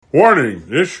Warning,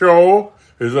 this show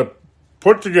is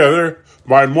put together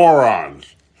by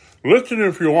morons. Listen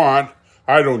if you want.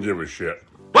 I don't give a shit.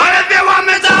 What if you want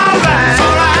me? It's alright. It's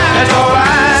alright. It's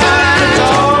alright.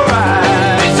 It's alright.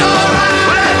 It's alright.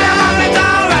 What if you want me? It's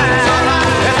alright.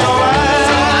 It's alright.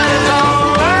 It's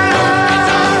alright.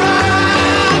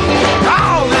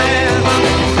 Call me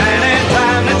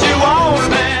anytime that you want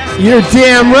me. You're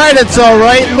damn right it's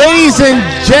alright. Ladies and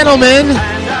gentlemen,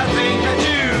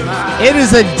 it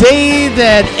is a day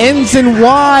that ends in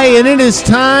Y, and it is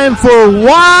time for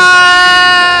Wise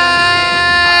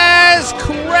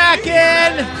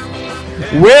Crackin'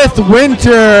 with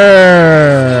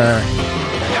Winter.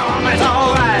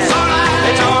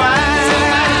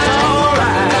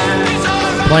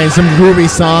 Playing some groovy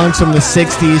songs from the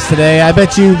 60s today. I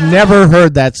bet you've never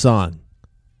heard that song.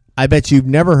 I bet you've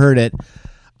never heard it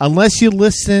unless you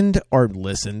listened.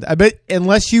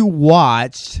 Unless you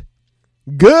watched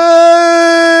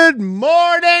Good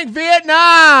Morning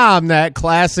Vietnam, that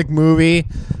classic movie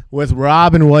with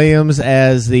Robin Williams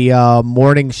as the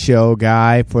morning show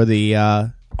guy for the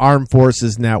Armed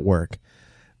Forces Network.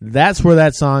 That's where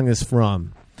that song is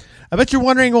from. I bet you're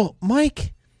wondering, well,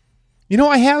 Mike, you know,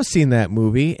 I have seen that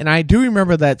movie, and I do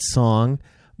remember that song,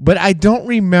 but I don't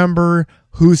remember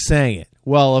who sang it.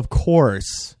 Well, of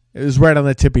course, it was right on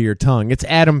the tip of your tongue. It's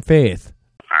Adam Faith.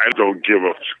 I don't give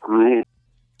a screw.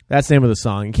 That's the name of the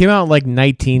song. It came out in like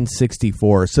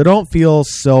 1964, so don't feel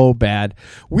so bad.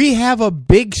 We have a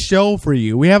big show for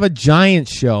you. We have a giant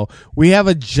show. We have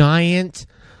a giant,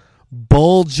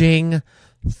 bulging,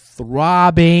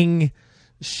 throbbing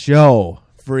show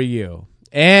for you.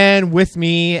 And with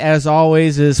me, as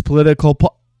always, is political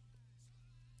Paul.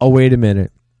 Oh, wait a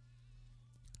minute.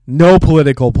 No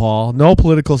political Paul. No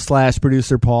political /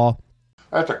 producer Paul.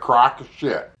 That's a crock of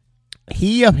shit.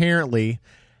 He apparently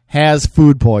has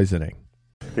food poisoning.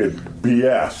 It's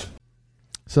BS.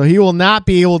 So he will not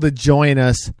be able to join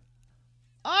us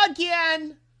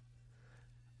again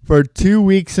for 2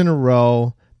 weeks in a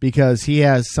row because he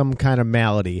has some kind of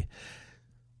malady.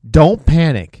 Don't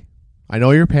panic. I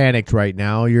know you're panicked right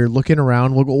now. You're looking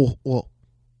around. Well,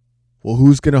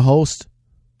 who's going to host?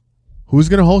 Who's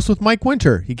going to host with Mike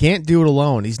Winter? He can't do it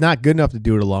alone. He's not good enough to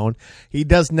do it alone. He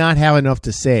does not have enough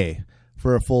to say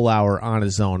for a full hour on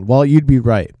his own. Well, you'd be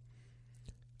right.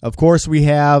 Of course, we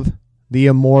have the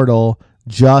immortal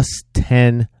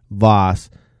Justin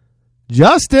Voss.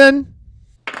 Justin!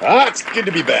 It's good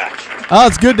to be back. Oh,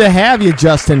 it's good to have you,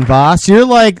 Justin Voss. You're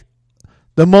like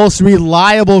the most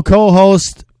reliable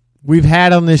co-host we've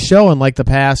had on this show in like the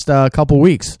past couple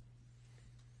weeks.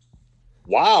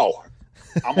 Wow.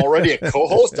 I'm already a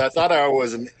co-host? I thought I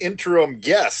was an interim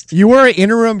guest. You were an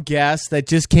interim guest that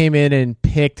just came in and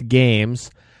picked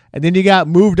games, and then you got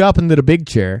moved up into the big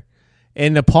chair.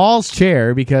 In Paul's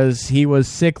chair because he was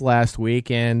sick last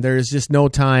week, and there's just no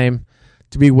time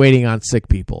to be waiting on sick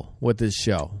people with this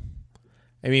show.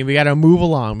 I mean, we got to move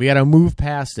along. We got to move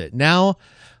past it. Now,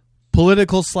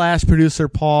 political / producer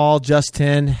Paul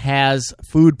Justin has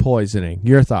food poisoning.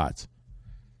 Your thoughts?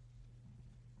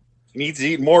 He needs to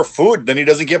eat more food, then he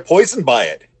doesn't get poisoned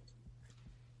by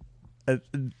it.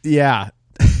 Yeah.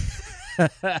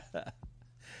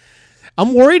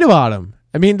 I'm worried about him.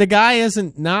 I mean, the guy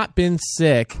hasn't not been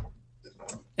sick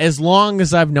as long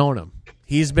as I've known him.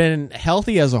 He's been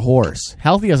healthy as a horse,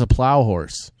 healthy as a plow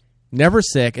horse, never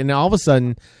sick. And all of a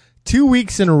sudden, 2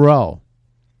 weeks in a row,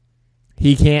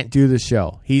 he can't do the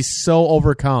show. He's so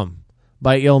overcome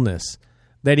by illness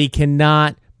that he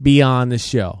cannot be on the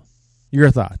show.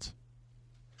 Your thoughts?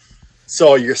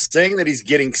 So you're saying that he's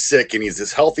getting sick and he's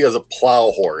as healthy as a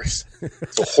plow horse.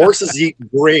 So horses eat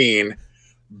grain.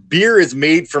 Beer is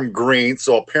made from grain,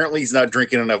 so apparently he's not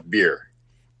drinking enough beer.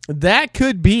 That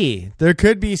could be. There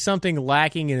could be something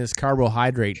lacking in his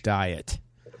carbohydrate diet.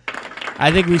 I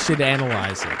think we should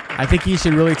analyze it. I think he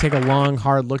should really take a long,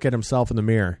 hard look at himself in the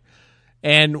mirror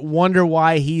and wonder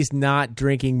why he's not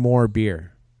drinking more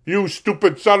beer. You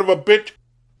stupid son of a bitch.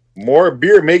 More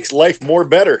beer makes life more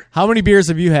better. How many beers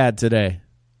have you had today?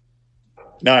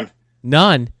 None.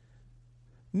 None?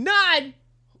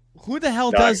 Who the hell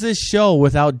does this show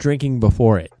without drinking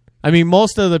before it? I mean,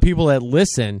 most of the people that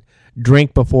listen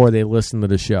drink before they listen to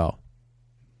the show.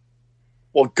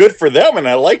 Well, good for them, and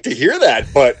I like to hear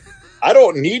that, but I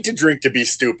don't need to drink to be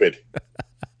stupid.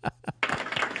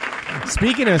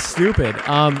 Speaking of stupid,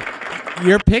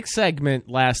 your pick segment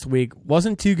last week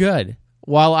wasn't too good.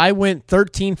 While I went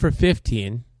 13 for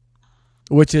 15,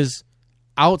 which is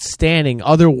outstanding,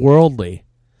 otherworldly.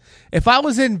 If I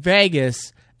was in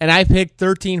Vegas and I picked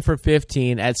 13 for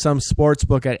 15 at some sports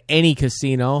book at any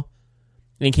casino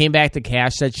and came back to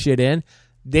cash that shit in,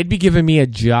 they'd be giving me a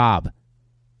job.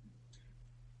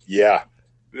 Yeah.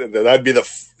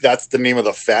 That's the name of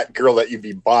the fat girl that you'd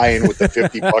be buying with the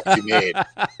 $50 you made.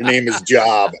 Her name is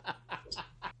Job.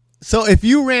 So if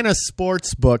you ran a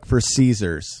sports book for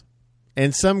Caesars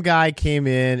and some guy came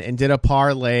in and did a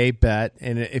parlay bet,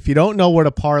 and if you don't know what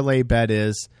a parlay bet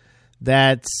is,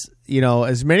 that's,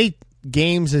 as many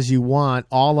games as you want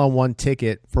all on one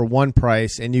ticket for one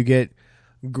price, and you get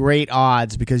great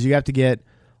odds because you have to get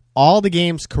all the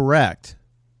games correct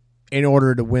in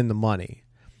order to win the money.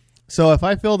 So if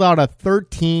I filled out a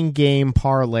 13-game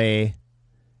parlay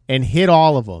and hit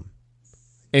all of them,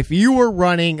 if you were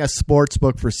running a sports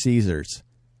book for Caesars,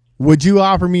 would you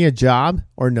offer me a job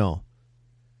or no?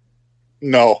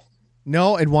 No.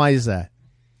 No, and why is that?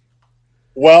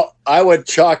 Well, I would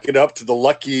chalk it up to the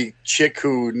lucky chick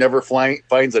who never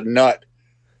finds a nut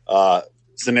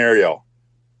scenario.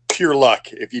 Pure luck.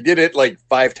 If you did it like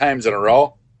 5 times in a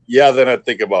row, yeah, then I'd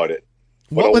think about it.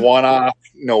 But a one-off,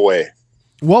 no way.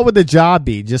 What would the job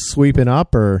be? Just sweeping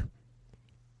up or?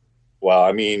 Well,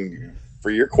 I mean, for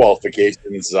your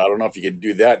qualifications, I don't know if you could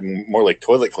do that. More like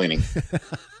toilet cleaning.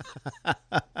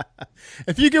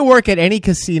 If you could work at any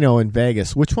casino in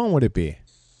Vegas, which one would it be?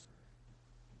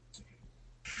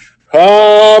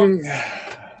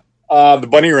 The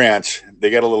Bunny Ranch.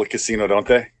 They got a little casino, don't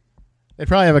they? They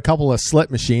probably have a couple of slot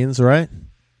machines, right?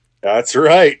 That's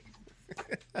right.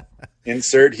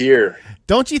 Insert here.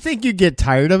 Don't you think you get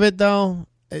tired of it, though?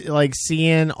 Like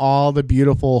seeing all the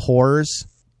beautiful whores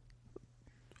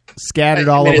scattered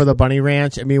all over the Bunny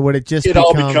Ranch? I mean, would it just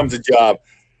all becomes a job.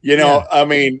 Yeah. I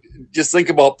mean, just think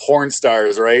about porn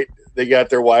stars, right? They got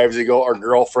their wives, or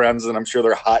girlfriends, and I'm sure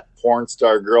they're hot porn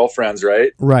star girlfriends,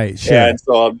 right? Right, sure. And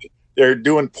so they're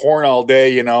doing porn all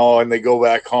day, and they go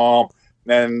back home.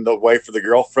 And then the wife or the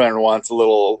girlfriend wants a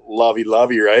little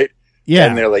lovey-lovey, right? Yeah.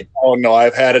 And they're like, oh, no,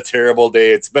 I've had a terrible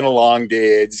day. It's been a long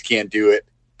day. I just can't do it.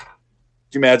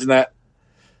 Can you imagine that?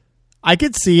 I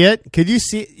could see it. Could you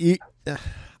see?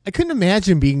 I couldn't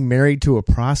imagine being married to a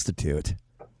prostitute.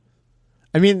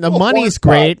 I mean, the money's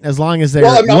great as long as they're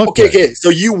okay. So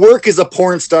you work as a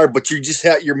porn star, but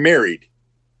you're married.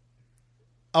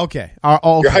 Okay.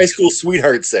 Your high school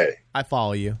sweetheart, say. I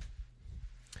follow you.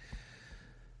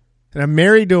 And I'm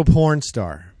married to a porn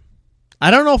star.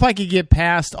 I don't know if I could get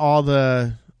past all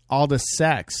the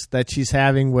sex that she's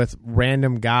having with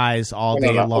random guys all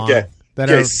day long. Okay.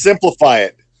 Simplify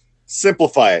it.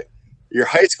 Your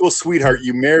high school sweetheart,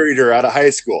 you married her out of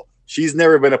high school. She's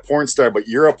never been a porn star, but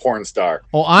you're a porn star.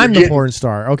 Oh, I'm the porn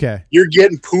star. Okay. You're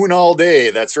getting poon all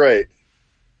day. That's right.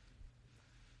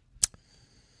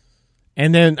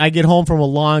 And then I get home from a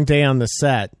long day on the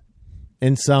set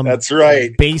in some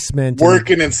basement.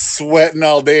 Working and sweating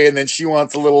all day, and then she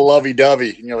wants a little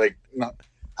lovey-dovey. And you're like, no,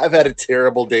 I've had a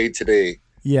terrible day today.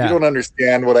 Yeah. You don't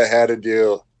understand what I had to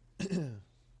do.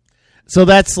 So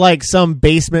that's like some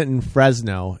basement in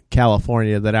Fresno,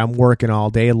 California, that I'm working all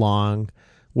day long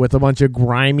with a bunch of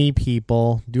grimy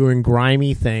people doing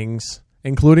grimy things,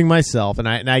 including myself. And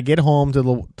I get home to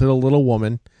the little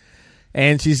woman,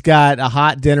 and she's got a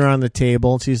hot dinner on the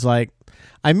table. She's like,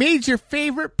 I made your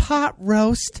favorite pot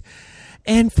roast,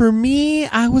 and for me,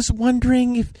 I was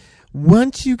wondering if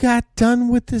once you got done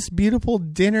with this beautiful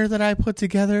dinner that I put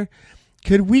together,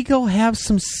 could we go have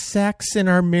some sex in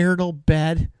our marital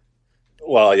bed?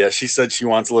 Well, yeah, she said she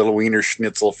wants a little wiener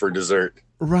schnitzel for dessert.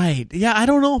 Right. Yeah, I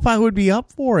don't know if I would be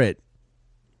up for it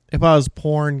if I was a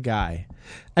porn guy.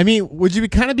 I mean, would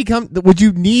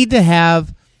you need to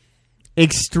have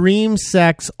extreme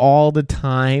sex all the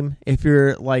time if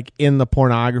you're like in the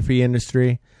pornography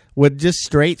industry? Would just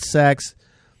straight sex,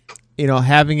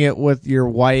 having it with your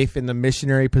wife in the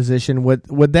missionary position,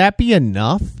 would that be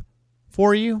enough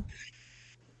for you?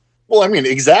 Well, I mean,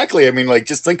 exactly. I mean, like,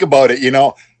 just think about it,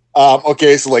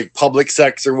 okay, so like public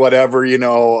sex or whatever,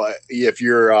 if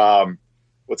you're,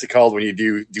 what's it called when you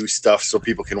do stuff so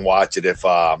people can watch it? If,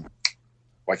 why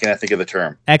can't I think of the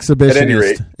term? Exhibitionist. At any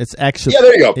rate. It's exhibitionist. Yeah,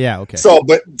 there you go. Yeah, okay. So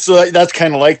that's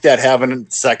kind of like that, having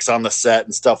sex on the set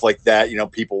and stuff like that.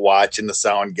 People watching, the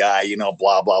sound guy,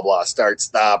 blah, blah, blah, start,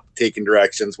 stop, taking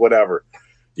directions, whatever.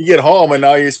 You get home and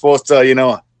now you're supposed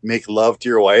to, make love to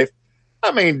your wife.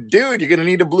 I mean, dude, you're going to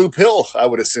need a blue pill, I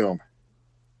would assume.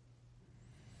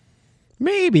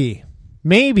 Maybe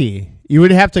you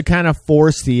would have to kind of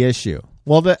force the issue.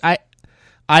 Well,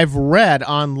 I've read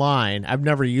online. I've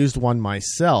never used one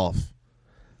myself,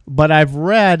 but I've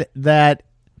read that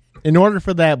in order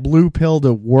for that blue pill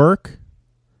to work,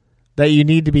 that you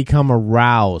need to become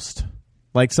aroused,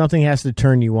 like something has to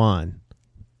turn you on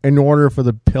in order for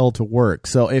the pill to work.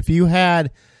 So if you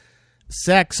had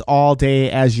sex all day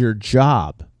as your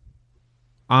job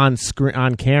on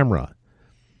camera,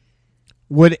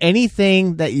 would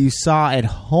anything that you saw at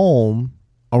home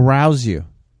arouse you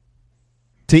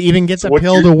to even get the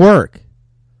pill to work?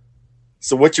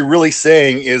 So what you're really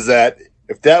saying is that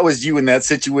if that was you in that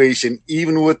situation,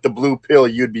 even with the blue pill,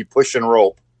 you'd be pushing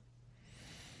rope.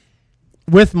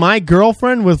 With my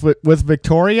girlfriend, with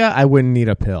Victoria, I wouldn't need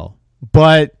a pill.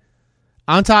 But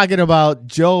I'm talking about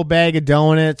Joe Bag of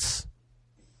Donuts,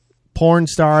 porn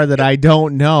star that I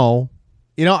don't know.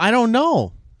 I don't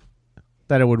know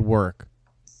that it would work.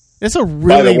 It's a really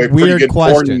By the way, weird pretty good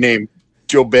question. Porn name,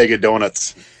 Joe Bag of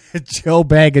Donuts. Joe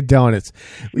Bag of Donuts.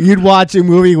 You'd watch a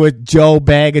movie with Joe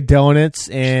Bag of Donuts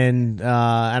and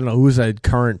I don't know who's a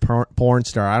current porn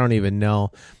star. I don't even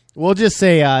know. We'll just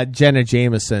say Jenna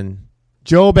Jameson.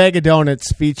 Joe Bag of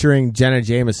Donuts featuring Jenna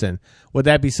Jameson. Would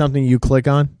that be something you click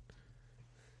on?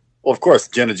 Well, of course,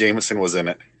 Jenna Jameson was in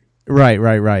it.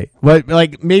 Right. But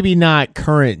like maybe not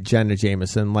current Jenna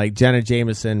Jameson, like Jenna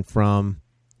Jameson from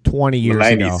 20 years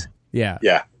ago. Yeah.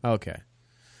 Yeah. Okay.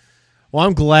 Well,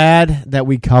 I'm glad that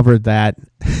we covered that.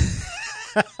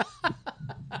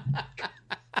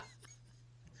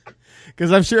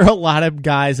 Because I'm sure a lot of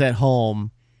guys at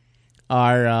home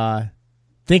are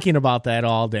thinking about that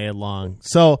all day long.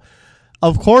 So,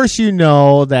 of course, you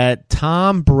know that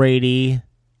Tom Brady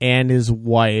and his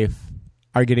wife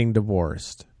are getting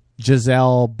divorced.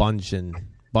 Gisele Bundchen.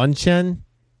 Bundchen?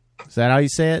 Is that how you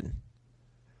say it?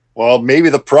 Well, maybe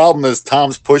the problem is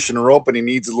Tom's pushing her rope and he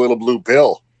needs a little blue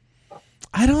pill.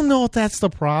 I don't know if that's the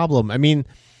problem. I mean,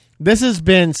 this has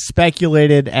been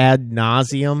speculated ad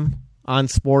nauseum on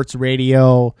sports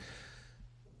radio,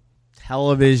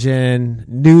 television,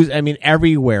 news. I mean,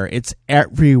 everywhere. It's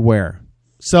everywhere.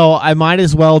 So I might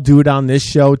as well do it on this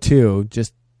show, too.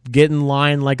 Just get in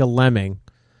line like a lemming.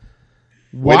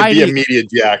 Way to be a media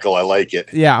jackal. I like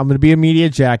it. Yeah, I'm going to be a media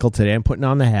jackal today. I'm putting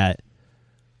on the hat.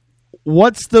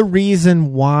 What's the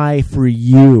reason why for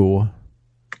you,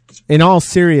 in all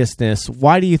seriousness,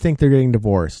 why do you think they're getting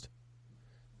divorced?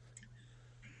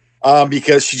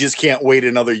 Because she just can't wait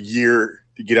another year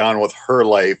to get on with her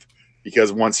life.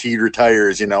 Because once he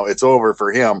retires, it's over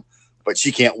for him. But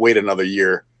she can't wait another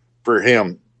year for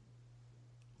him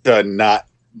to not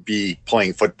be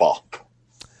playing football.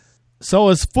 So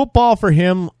is football for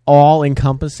him all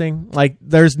encompassing? Like,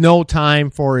 there's no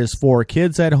time for his 4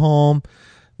 kids at home.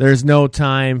 There's no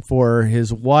time for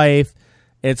his wife.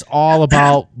 It's all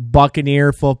about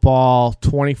Buccaneer football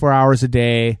 24 hours a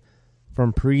day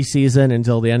from preseason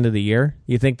until the end of the year.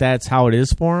 You think that's how it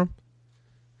is for him?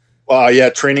 Well, yeah,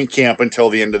 training camp until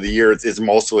the end of the year is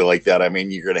mostly like that. I mean,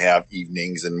 you're going to have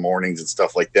evenings and mornings and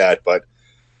stuff like that. But,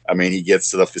 I mean, he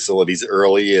gets to the facilities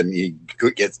early and he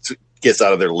gets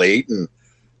out of there late. And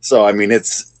so, I mean,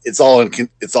 it's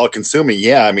all consuming.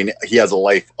 Yeah, I mean, he has a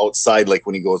life outside. Like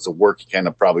when he goes to work, he kind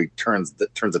of probably turns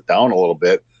it down a little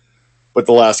bit. But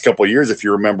the last couple of years, if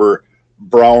you remember,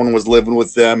 Brown was living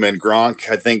with them and Gronk,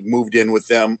 I think, moved in with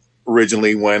them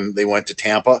originally when they went to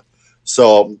Tampa.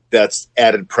 So that's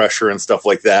added pressure and stuff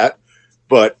like that.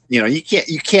 But, you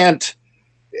can't,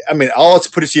 I mean, I'll let's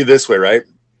put it to you this way, right?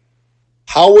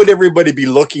 How would everybody be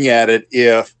looking at it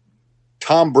if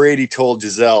Tom Brady told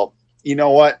Gisele, you know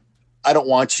what? I don't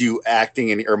want you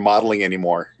acting or modeling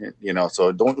anymore.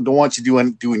 So don't want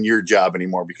you doing your job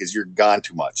anymore because you're gone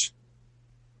too much.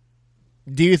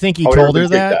 Do you think he told her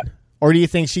that? Or do you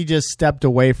think she just stepped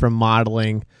away from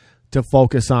modeling to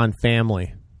focus on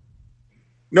family?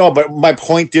 No, but my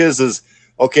point is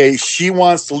okay, she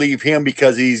wants to leave him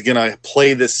because he's going to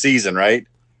play this season, right?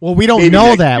 Well, we don't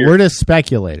know that. We're just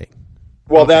speculating.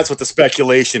 Well, that's what the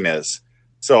speculation is.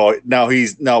 So now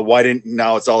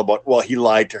it's all about, well, he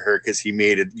lied to her because he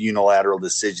made a unilateral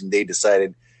decision. They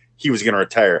decided he was going to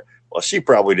retire. Well, she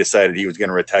probably decided he was going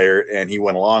to retire and he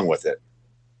went along with it.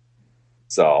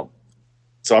 So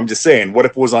I'm just saying, what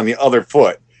if it was on the other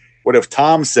foot? What if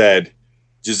Tom said,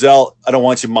 Gisele, I don't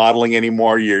want you modeling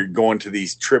anymore. You're going to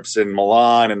these trips in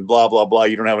Milan and blah, blah, blah.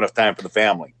 You don't have enough time for the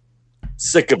family.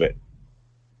 Sick of it.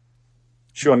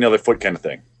 Shoe on the other foot kind of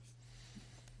thing.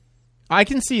 I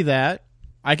can see that.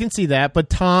 But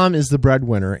Tom is the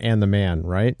breadwinner and the man,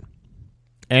 right?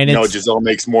 And Gisele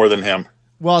makes more than him.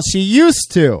 Well, she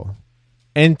used to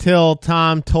until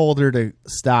Tom told her to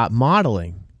stop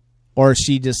modeling. Or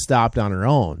she just stopped on her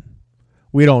own.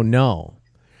 We don't know.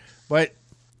 But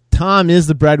Tom is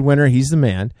the breadwinner. He's the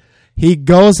man. He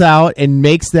goes out and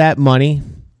makes that money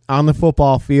on the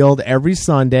football field every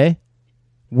Sunday,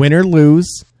 win or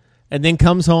lose, and then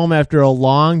comes home after a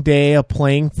long day of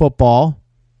playing football.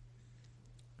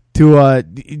 Do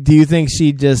you think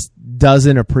she just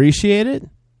doesn't appreciate it?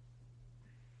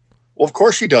 Well, of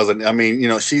course she doesn't. I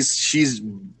mean, she's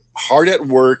hard at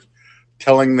work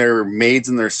telling their maids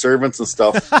and their servants and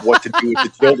stuff what to do with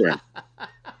the children.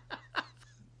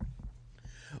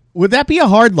 Would that be a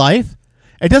hard life?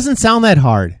 It doesn't sound that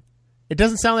hard. It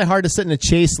doesn't sound that hard to sit in a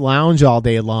Chase lounge all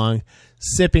day long,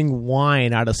 sipping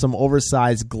wine out of some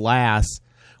oversized glass,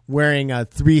 wearing a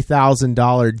 $3,000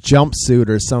 jumpsuit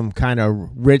or some kind of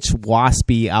rich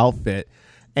waspy outfit,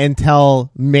 and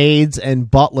tell maids and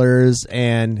butlers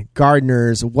and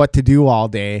gardeners what to do all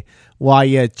day while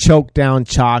you choke down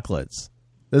chocolates.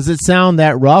 Does it sound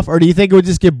that rough, or do you think it would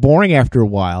just get boring after a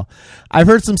while? I've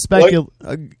heard some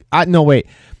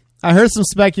I heard some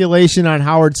speculation on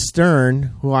Howard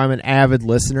Stern, who I'm an avid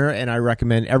listener, and I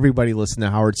recommend everybody listen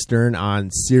to Howard Stern on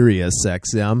Sirius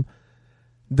XM,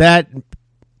 that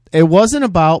it wasn't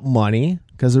about money,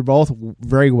 because they're both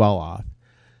very well off.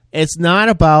 It's not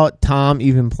about Tom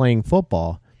even playing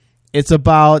football. It's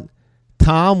about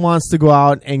Tom wants to go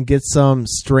out and get some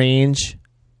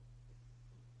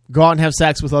go out and have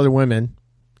sex with other women,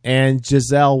 and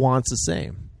Giselle wants the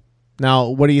same. Now,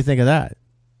 what do you think of that?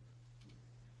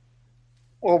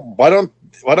 Well, why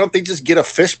don't they just get a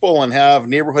fishbowl and have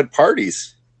neighborhood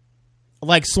parties?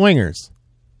 Like swingers.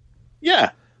 Yeah.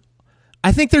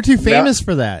 I think they're too famous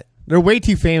for that. They're way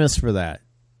too famous for that.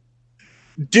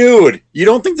 Dude, you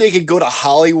don't think they could go to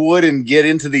Hollywood and get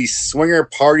into these swinger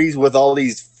parties with all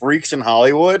these freaks in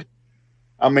Hollywood?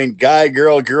 I mean, guy,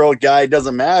 girl, guy,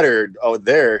 doesn't matter out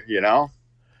there, you know?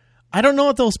 I don't know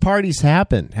if those parties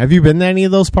happen. Have you been to any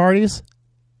of those parties?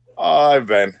 I've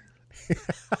been.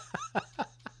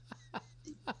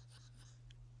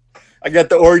 I got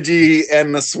the orgy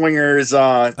and the swingers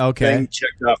thing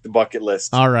checked off the bucket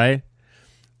list. All right.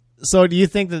 So do you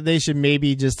think that they should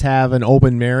maybe just have an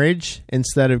open marriage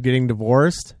instead of getting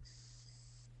divorced?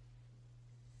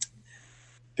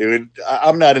 Dude,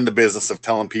 I'm not in the business of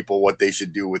telling people what they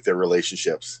should do with their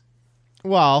relationships.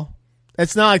 Well,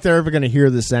 it's not like they're ever going to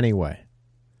hear this anyway.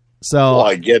 So well,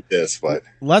 I get this, but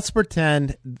let's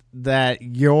pretend that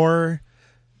you're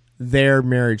their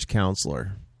marriage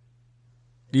counselor.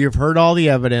 You've heard all the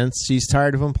evidence. She's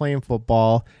tired of him playing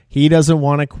football. He doesn't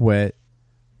want to quit.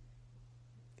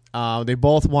 They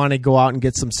both want to go out and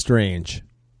get some strange.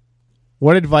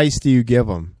 What advice do you give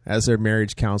them as their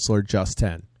marriage counselor, just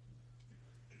 10?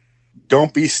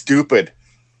 Don't be stupid.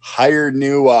 Hire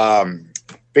new,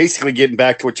 basically getting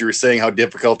back to what you were saying, how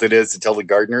difficult it is to tell the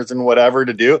gardeners and whatever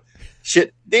to do.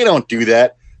 Shit, they don't do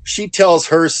that. She tells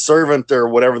her servant, or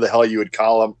whatever the hell you would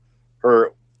call him,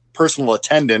 her personal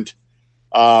attendant,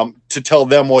 to tell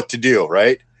them what to do,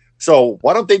 right? So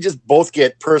why don't they just both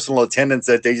get personal attendants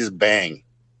that they just bang?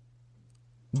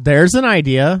 There's an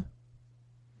idea.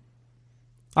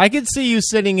 I could see you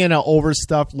sitting in an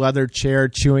overstuffed leather chair,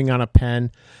 chewing on a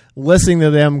pen, listening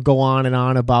to them go on and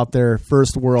on about their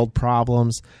first world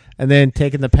problems, and then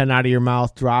taking the pen out of your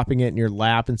mouth, dropping it in your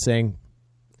lap, and saying,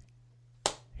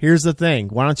 here's the thing.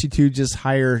 Why don't you two just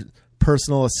hire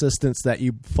personal assistants that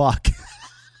you fuck?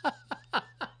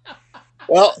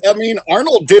 Well, I mean,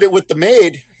 Arnold did it with the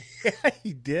maid. Yeah,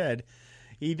 he did.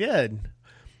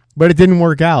 But it didn't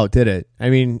work out, did it? I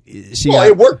mean,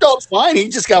 it worked out fine. He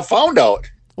just got found out.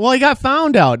 Well, he got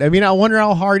found out. I mean, I wonder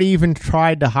how hard he even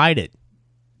tried to hide it.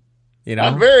 You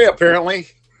know? Not very, apparently.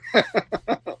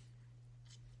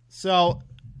 So,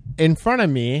 in front of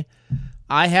me,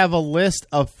 I have a list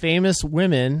of famous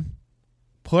women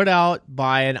put out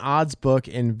by an odds book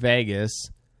in Vegas.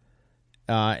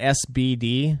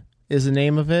 SBD is the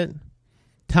name of it.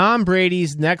 Tom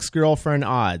Brady's next girlfriend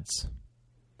odds.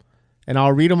 And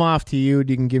I'll read them off to you, and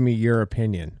you can give me your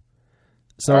opinion.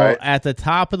 So right. At the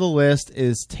top of the list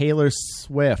is Taylor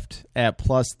Swift at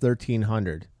plus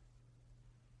 1,300.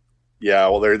 Yeah,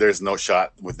 well, there's no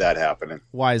shot with that happening.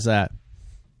 Why is that?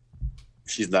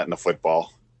 She's not into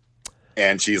football.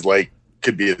 And she's like,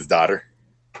 could be his daughter.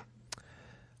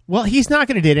 Well, he's not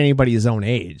going to date anybody his own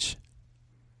age.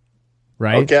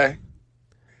 Right? Okay.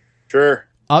 Sure.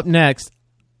 Up next,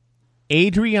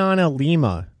 Adriana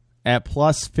Lima at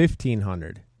plus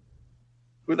 1,500.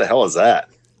 Who the hell is that?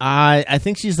 I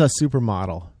think she's a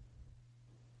supermodel.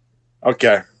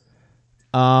 Okay.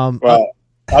 Well,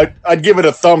 I'd give it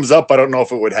a thumbs up. I don't know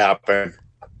if it would happen.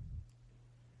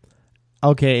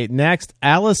 Okay, next,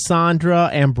 Alessandra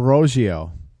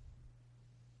Ambrosio.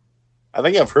 I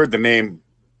think I've heard the name.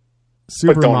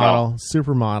 But don't know.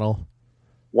 Supermodel.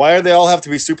 Why do they all have to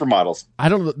be supermodels? I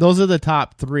don't. Those are the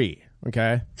top three.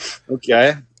 Okay.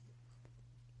 Okay.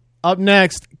 Up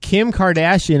next, Kim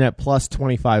Kardashian at plus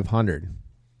 2,500.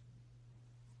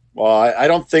 Well, I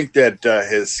don't think that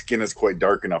his skin is quite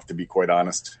dark enough, to be quite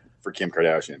honest, for Kim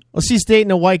Kardashian. Well, she's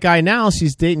dating a white guy now.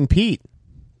 She's dating Pete,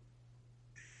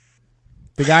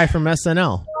 the guy from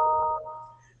SNL.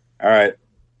 All right.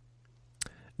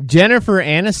 Jennifer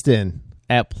Aniston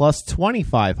at plus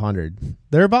 2,500.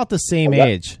 They're about the same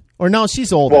age. Or no,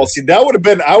 she's older. Well, see, that would have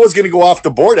been. I was going to go off the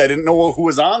board. I didn't know who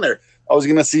was on there. I was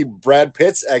going to see Brad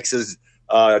Pitt's exes,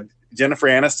 Jennifer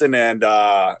Aniston and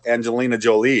Angelina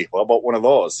Jolie. What about one of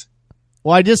those?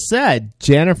 Well, I just said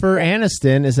Jennifer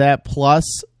Aniston is at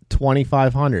plus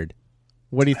 2,500.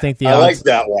 What do you think the odds? I like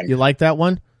that one. You like that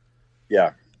one?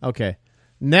 Yeah. Okay.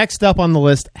 Next up on the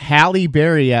list, Halle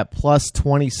Berry at plus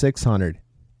 2,600.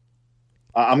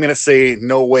 I'm going to say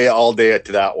no way all day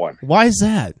to that one. Why is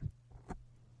that?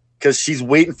 Because she's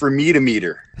waiting for me to meet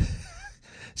her.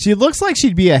 She looks like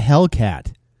she'd be a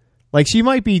Hellcat. Like she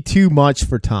might be too much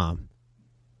for Tom.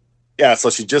 Yeah, so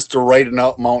she's just the right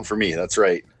amount for me. That's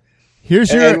right.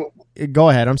 Here's go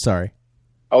ahead. I'm sorry.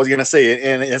 I was gonna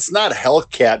say, and it's not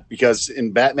Hellcat because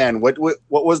in Batman, what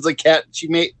was the cat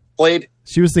she played?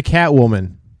 She was the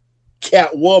Catwoman.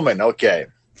 Catwoman. Okay.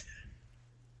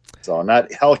 So not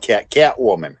Hellcat,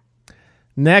 Catwoman.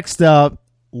 Next up,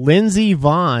 Lindsey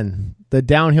Vonn, the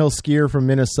downhill skier from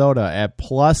Minnesota, at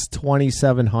plus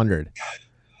 2,700.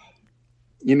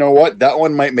 You know what? That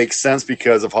one might make sense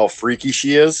because of how freaky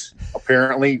she is.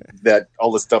 Apparently, that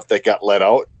all the stuff that got let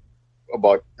out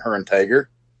about her and Tiger.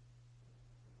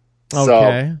 Okay.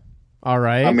 So, all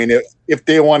right. I mean, if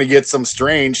they want to get some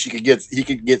strange, he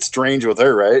could get strange with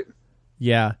her, right?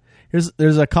 Yeah.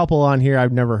 There's a couple on here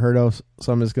I've never heard of,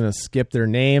 so I'm just going to skip their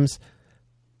names.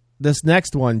 This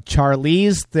next one,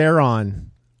 Charlize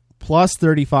Theron, plus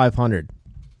 3,500.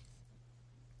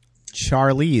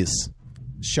 Charlize.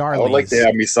 I would like to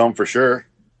have me some for sure.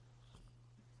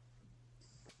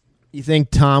 You think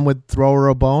Tom would throw her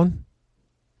a bone?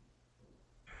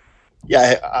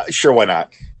 Yeah, sure. Why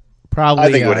not? Probably.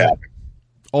 I think it would happen.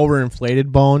 Overinflated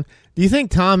bone. Do you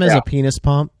think Tom has a penis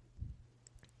pump?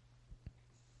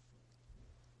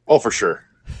 Oh, for sure.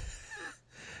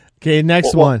 Okay,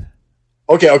 next one.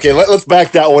 Okay. Let's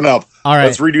back that one up. All right.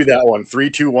 Let's redo that one. 3,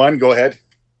 2, 1. Go ahead.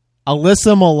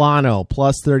 Alyssa Milano,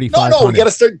 plus 3,500. No, we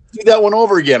got to do that one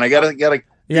over again. I gotta.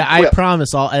 Yeah, I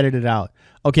promise I'll edit it out.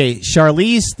 Okay,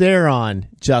 Charlize Theron,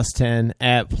 Justin,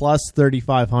 at plus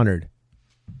 3,500.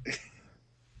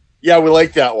 Yeah, we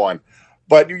like that one.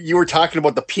 But you were talking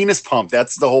about the penis pump.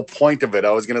 That's the whole point of it.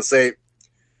 I was going to say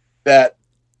that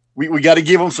we got to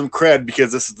give him some cred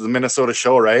because this is the Minnesota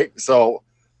show, right? So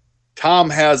Tom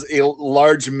has a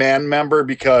large man member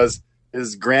because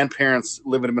his grandparents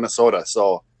live in Minnesota.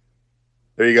 So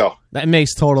there you go. That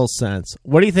makes total sense.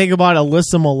 What do you think about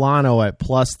Alyssa Milano at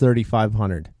plus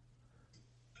 3,500?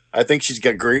 I think she's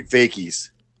got great fakies.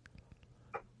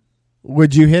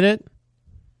 Would you hit it?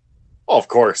 Oh, of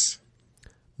course.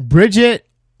 Bridget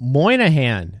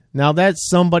Moynihan. Now that's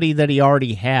somebody that he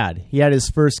already had. He had his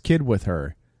first kid with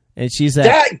her. And she's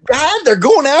at... God, they're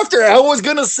going after her. I was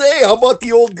going to say, how about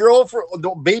the old girl for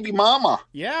baby mama?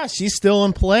 Yeah, she's still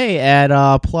in play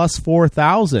at plus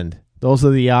 4,000. Those are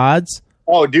the odds.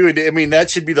 Oh, dude, I mean,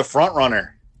 that should be the front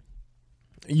runner.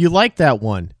 You like that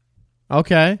one.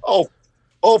 Okay.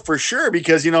 Oh, for sure,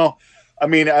 because, I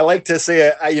mean, I like to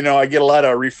say, I get a lot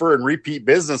of refer and repeat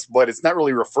business, but it's not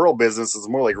really referral business. It's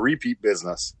more like repeat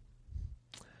business.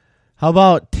 How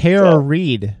about Tara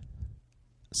Reid?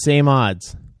 Same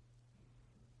odds.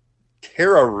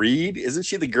 Tara Reid? Isn't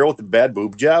she the girl with the bad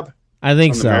boob job? I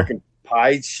think so. American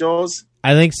Pie shows?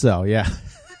 I think so, yeah.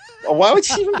 Why would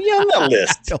she even be on that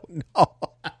list? I don't know.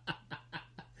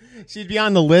 She'd be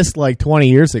on the list like 20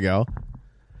 years ago.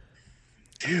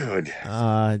 Dude.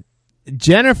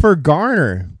 Jennifer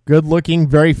Garner, good looking,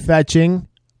 very fetching,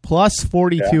 plus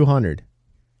 4,200.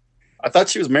 I thought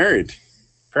she was married.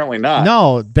 Apparently not.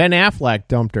 No, Ben Affleck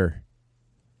dumped her.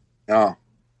 No.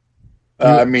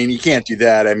 I mean, you can't do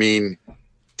that. I mean,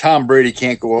 Tom Brady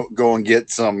can't go and get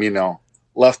some,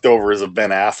 leftovers of Ben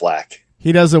Affleck.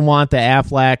 He doesn't want the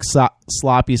Affleck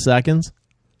sloppy seconds?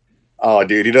 Oh,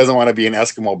 dude, he doesn't want to be an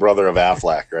Eskimo brother of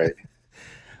Affleck, right?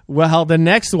 Well, the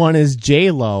next one is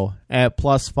J-Lo at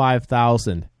plus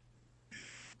 5,000.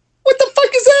 What the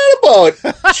fuck is that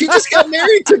about? She just got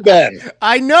married to Ben.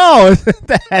 I know.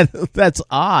 That's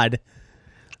odd.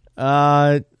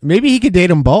 Maybe he could date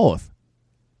them both.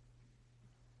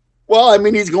 Well, I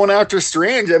mean, he's going after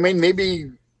Strange. I mean,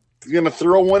 maybe he's going to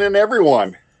throw one in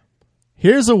everyone.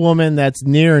 Here's a woman that's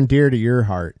near and dear to your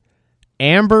heart.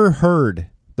 Amber Heard,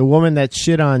 the woman that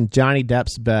shit on Johnny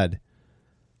Depp's bed.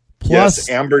 Yes,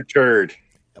 Amber Turd.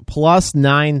 Plus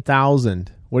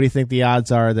 9,000. What do you think the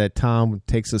odds are that Tom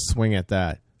takes a swing at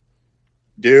that?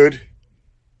 Dude,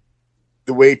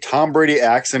 the way Tom Brady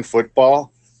acts in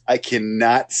football, I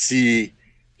cannot see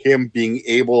him being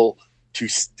able to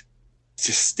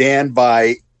stand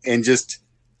by and just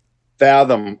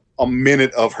fathom a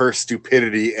minute of her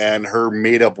stupidity and her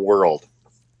made-up world.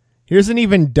 Here's an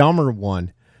even dumber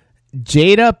one.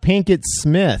 Jada Pinkett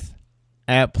Smith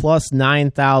at plus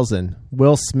 9,000.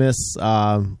 Will Smith's,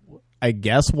 I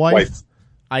guess, wife.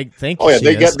 I think. Oh yeah, she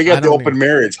they is. got the open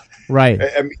marriage, right?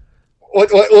 I mean,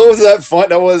 what was that fun?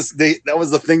 That was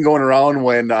the thing going around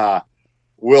when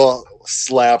Will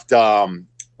slapped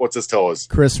what's his toes?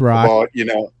 Chris Rock. About,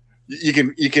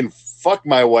 you can fuck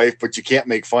my wife, but you can't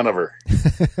make fun of her.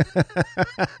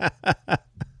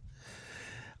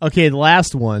 Okay, the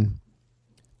last one.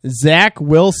 Zach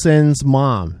Wilson's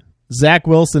mom. Zach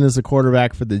Wilson is a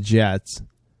quarterback for the Jets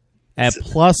at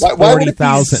plus Why would it be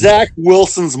 40,000. Zach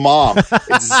Wilson's mom?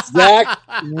 It's Zach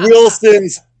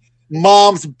Wilson's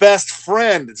mom's best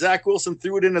friend. Zach Wilson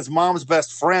threw it in his mom's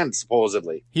best friend,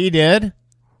 supposedly. He did?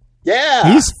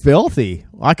 Yeah. He's filthy.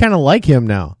 I kind of like him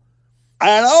now.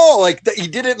 I know. Like he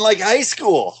did it in like high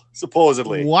school,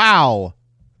 supposedly. Wow.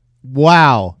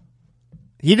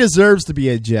 He deserves to be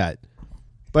a Jet.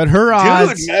 But her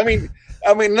odds. Dude, I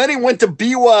mean, then he went to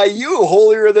BYU,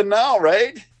 holier than now,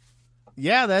 right?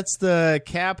 Yeah, that's the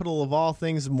capital of all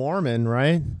things Mormon,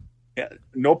 right? Yeah,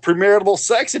 no premarital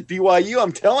sex at BYU.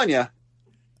 I'm telling you.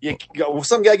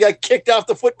 Some guy got kicked off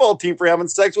the football team for having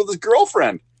sex with his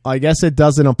girlfriend. I guess it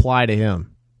doesn't apply to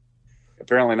him.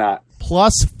 Apparently not.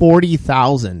 Plus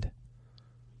 40,000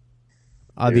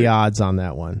 are the odds on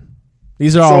that one.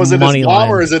 These are all is it money his mom line.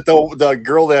 or is it the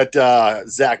girl that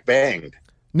Zach banged?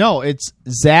 No, it's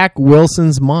Zach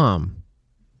Wilson's mom.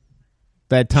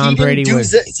 That Tom Brady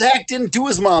was. Zach didn't do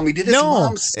his mom. He did his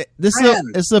mom's friend. This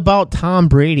is about Tom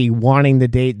Brady wanting to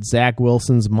date Zach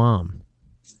Wilson's mom.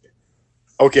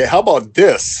 Okay, how about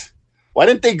this? Why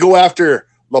didn't they go after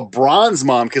LeBron's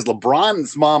mom? Because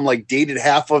LeBron's mom dated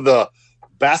half of the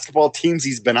basketball teams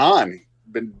he's been on,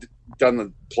 done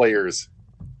the players,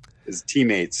 his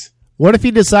teammates. What if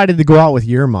he decided to go out with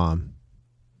your mom?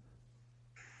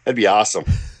 That'd be awesome.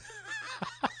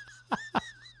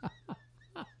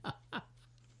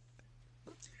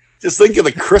 Just think of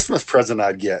the Christmas present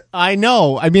I'd get. I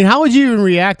know. I mean, how would you even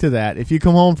react to that if you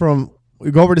come home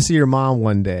you go over to see your mom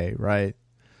one day, right?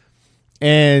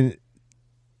 And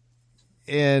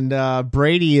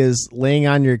Brady is laying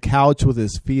on your couch with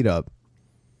his feet up.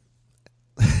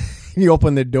 You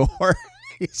open the door.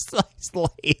 He's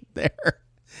laying there.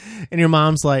 And your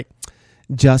mom's like,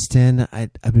 Justin,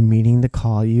 I've been meaning to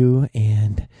call you,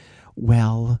 and,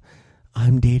 well,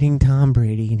 I'm dating Tom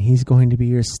Brady, and he's going to be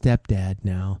your stepdad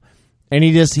now. And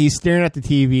he's staring at the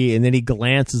TV, and then he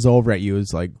glances over at you.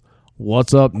 It's like,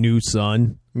 what's up, new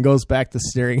son? And goes back to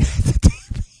staring at the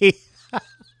TV.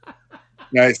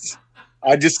 Nice.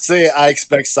 I just say I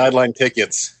expect sideline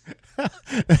tickets.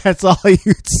 That's all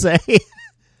you'd say?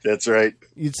 That's right.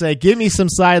 You'd say, give me some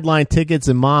sideline tickets,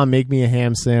 and Mom, make me a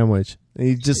ham sandwich. And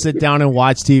you just sit down and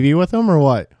watch TV with him, or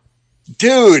what?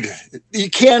 Dude, you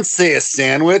can't say a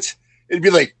sandwich. It'd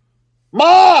be like,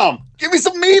 Mom, give me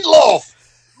some meatloaf.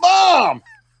 Mom.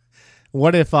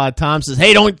 What if Tom says,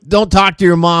 hey, don't talk to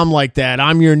your mom like that.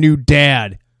 I'm your new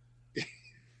dad.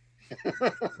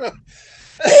 The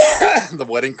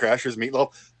Wedding Crashers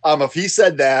meatloaf. If he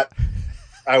said that,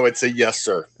 I would say yes,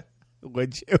 sir.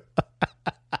 Would you?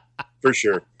 For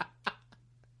sure.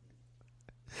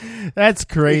 That's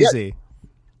crazy.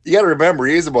 You got to remember,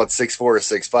 he's about 6'4" or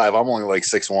 6'5". I'm only like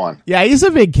 6'1". Yeah, he's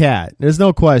a big cat. There's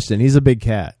no question. He's a big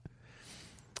cat.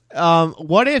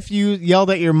 What if you yelled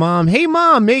at your mom, hey,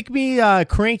 Mom, make me a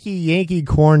cranky Yankee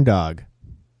corn dog?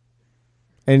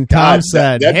 And Tom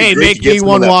said, hey, make me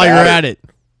one while you're at it.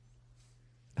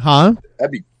 Huh?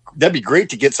 That'd be great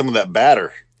to get some of that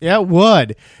batter. Yeah, it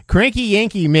would. Cranky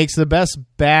Yankee makes the best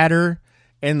batter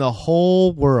in the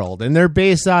whole world, and they're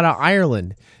based out of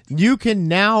Ireland. You can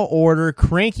now order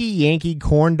Cranky Yankee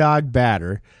corn dog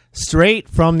batter straight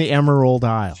from the Emerald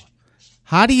Isle.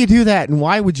 How do you do that, and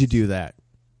why would you do that?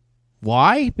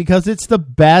 Why? Because it's the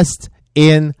best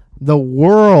in the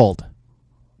world.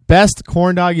 Best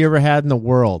corn dog you ever had in the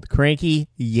world. Cranky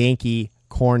Yankee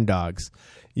corn dogs.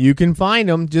 You can find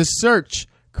them. Just search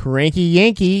Cranky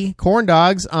Yankee corn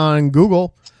dogs on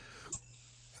Google.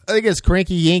 I think it's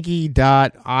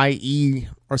crankyyankee.ie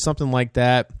or something like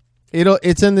that.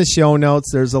 It's in the show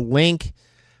notes. There's a link,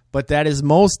 but that is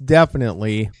most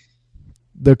definitely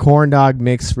the corn dog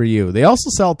mix for you. They also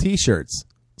sell T-shirts,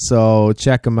 so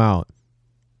check them out.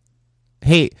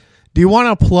 Hey, do you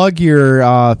want to plug your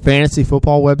fantasy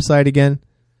football website again?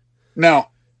 No,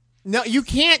 you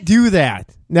can't do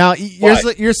that. Now,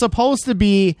 you're supposed to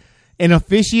be an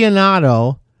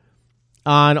aficionado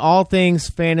on all things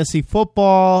fantasy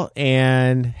football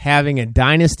and having a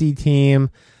dynasty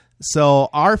team So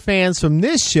our fans from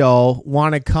this show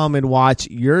want to come and watch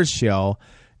your show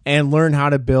and learn how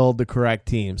to build the correct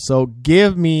team. So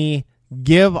give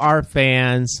our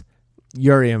fans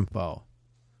your info.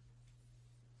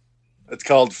 It's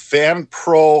called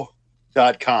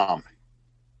fanpro.com.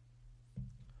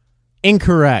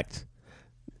 Incorrect.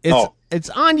 It's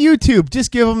on YouTube.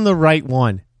 Just give them the right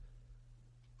one.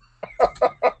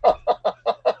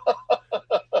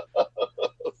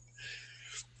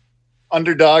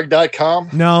 Underdog.com?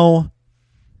 No.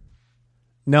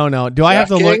 Do I have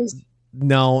to look? Kings?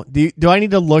 No. Do I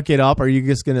need to look it up, or are you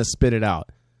just going to spit it out?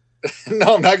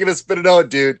 No, I'm not going to spit it out,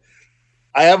 dude.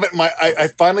 I haven't. I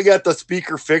finally got the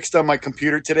speaker fixed on my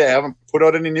computer today. I haven't put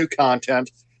out any new content.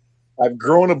 I've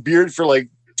grown a beard for like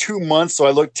 2 months, so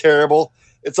I look terrible.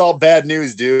 It's all bad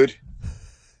news, dude.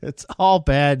 It's all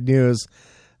bad news.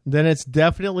 Then it's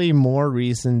definitely more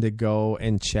reason to go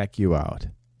and check you out.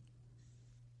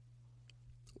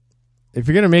 If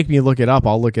you're going to make me look it up,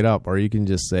 I'll look it up, or you can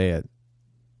just say it.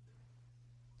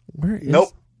 Nope.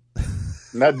 I'm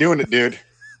not doing it, dude.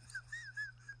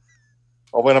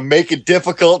 I'm going to make it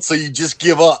difficult so you just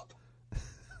give up.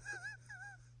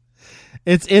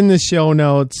 It's in the show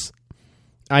notes.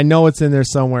 I know it's in there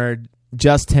somewhere.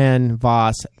 Just 10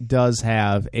 Voss does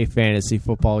have a fantasy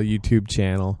football YouTube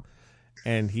channel,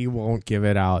 and he won't give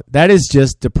it out. That is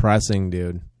just depressing,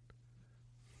 dude.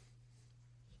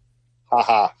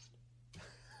 Haha.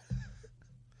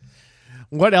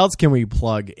 What else can we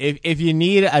plug? If you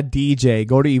need a DJ,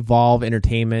 go to Evolve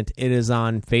Entertainment. It is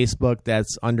on Facebook.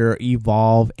 That's under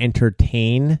Evolve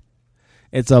Entertain.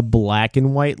 It's a black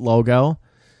and white logo.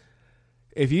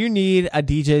 If you need a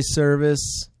DJ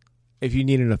service, if you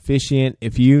need an officiant,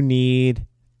 if you need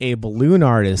a balloon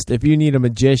artist, if you need a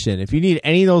magician, if you need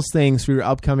any of those things for your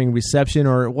upcoming reception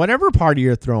or whatever party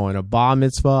you're throwing, a bar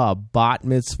mitzvah, a bat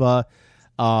mitzvah,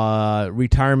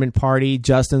 retirement party.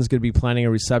 Justin's going to be planning a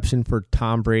reception for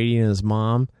Tom Brady and his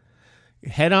mom.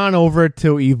 Head on over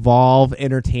to Evolve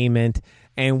Entertainment,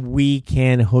 and we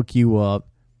can hook you up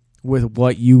with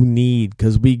what you need,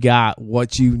 because we got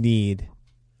what you need.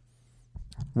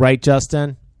 Right,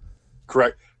 Justin?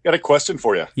 Correct. Got a question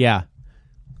for you. Yeah.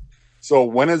 So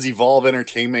when is Evolve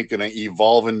Entertainment going to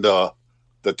evolve into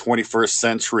the 21st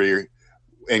century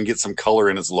and get some color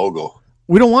in its logo?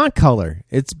 We don't want color.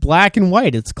 It's black and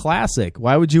white. It's classic.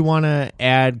 Why would you want to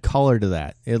add color to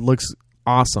that? It looks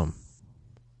awesome.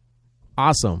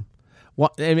 Awesome.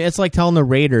 Well, I mean, it's like telling the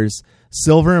Raiders,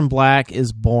 silver and black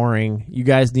is boring. You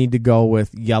guys need to go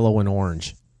with yellow and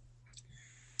orange.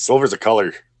 Silver's a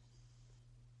color.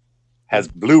 Has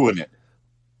blue in it.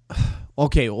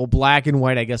 Okay, well, black and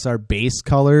white, I guess, are base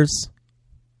colors.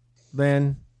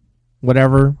 Then,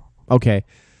 whatever. Okay.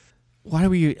 I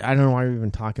don't know why we're even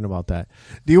talking about that.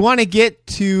 Do you want to get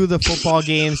to the football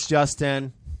games,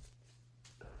 Justin?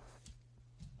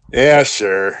 Yeah,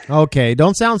 sure. Okay,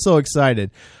 don't sound so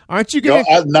excited. Aren't you going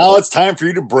to... Now it's time for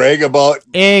you to brag about...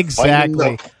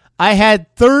 Exactly. I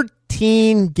had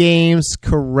 13 games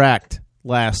correct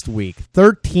last week.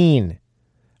 13.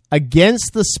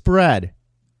 Against the spread.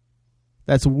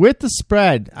 That's with the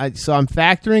spread. So I'm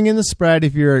factoring in the spread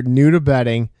if you're new to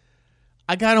betting.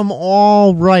 I got them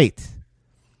all right.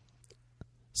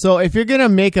 So if you're going to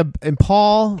make and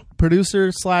Paul,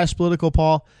 producer / political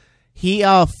Paul, he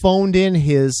phoned in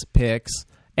his picks,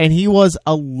 and he was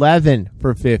 11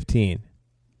 for 15.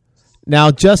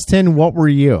 Now, Justin, what were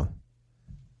you?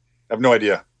 I have no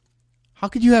idea. How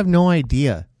could you have no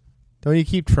idea? Don't you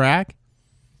keep track?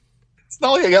 It's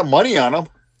not like I got money on them.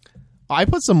 I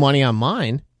put some money on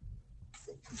mine,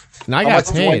 and I How got much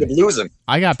did you wind paid. up losing?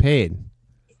 I got paid.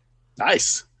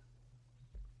 Nice.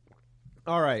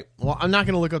 All right. Well, I'm not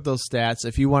going to look up those stats.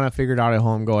 If you want to figure it out at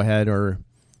home, go ahead. Or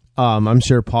I'm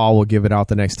sure Paul will give it out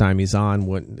the next time he's on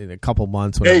in a couple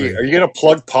months. Whatever. Hey, are you going to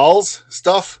plug Paul's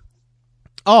stuff?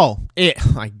 Oh,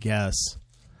 I guess.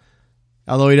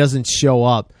 Although he doesn't show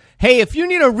up. Hey, if you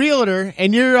need a realtor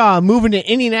and you're moving to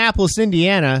Indianapolis,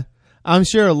 Indiana, I'm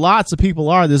sure lots of people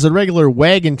are. There's a regular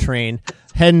wagon train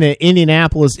heading to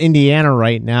Indianapolis, Indiana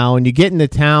right now, and you get into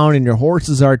town and your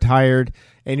horses are tired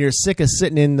and you're sick of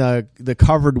sitting in the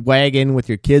covered wagon with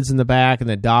your kids in the back and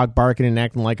the dog barking and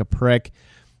acting like a prick.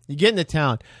 You get into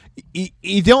town.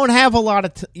 You don't have a lot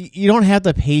of you don't have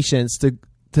the patience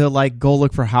to like go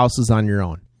look for houses on your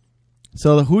own.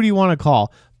 So who do you want to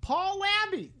call? Paul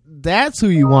Labby. That's who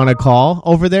you want to call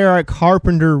over there at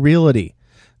Carpenter Realty.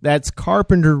 That's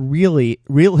Carpenter Realty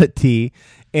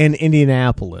in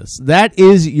Indianapolis. That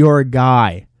is your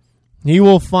guy. He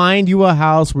will find you a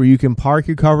house where you can park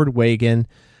your covered wagon,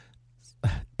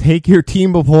 take your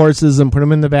team of horses and put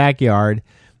them in the backyard,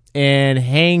 and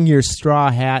hang your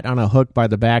straw hat on a hook by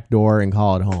the back door and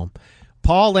call it home.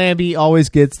 Paul Lambie always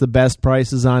gets the best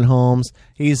prices on homes.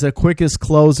 He's the quickest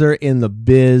closer in the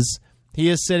biz. He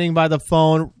is sitting by the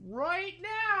phone right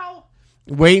now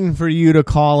waiting for you to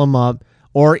call him up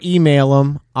or email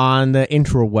him on the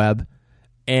intraweb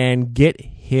and get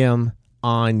him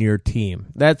on your team.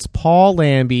 That's Paul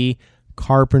Lambie,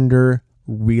 Carpenter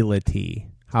Realty.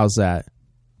 How's that?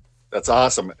 That's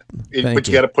awesome. Thank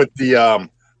You got to put the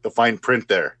fine print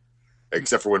there,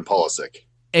 except for when Paul is sick.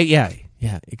 Yeah,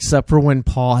 except for when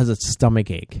Paul has a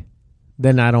stomach ache.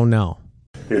 Then I don't know.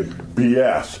 It's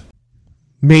BS.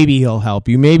 Maybe he'll help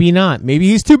you, maybe not. Maybe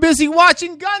he's too busy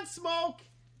watching Gunsmoke.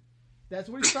 That's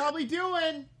what he's probably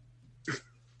doing.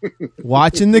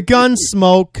 Watching the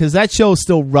Gunsmoke, because that show's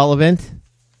still relevant.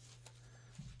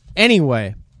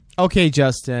 Anyway, okay,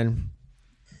 Justin.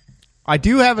 I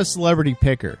do have a celebrity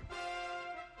picker.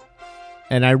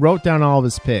 And I wrote down all of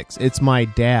his picks. It's my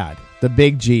dad, the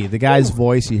Big G, the guy's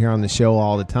voice you hear on the show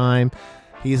all the time.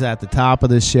 He's at the top of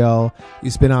the show.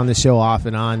 He's been on the show off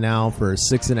and on now for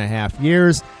 6.5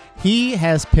 years. He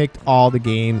has picked all the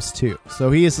games, too.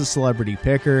 So he is a celebrity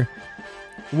picker.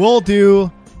 We'll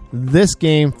do this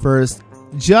game first.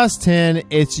 Justin,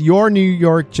 it's your New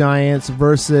York Giants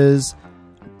versus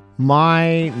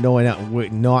not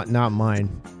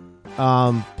mine.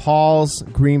 Paul's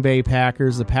Green Bay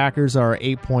Packers. The Packers are an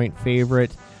 8-point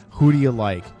favorite. Who do you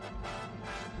like?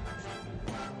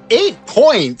 8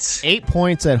 points? 8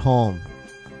 points at home.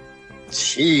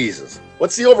 Jesus.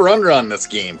 What's the over-under on this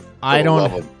game? I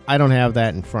don't have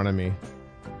that in front of me.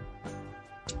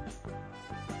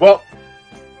 Well,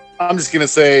 I'm just going to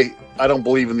say I don't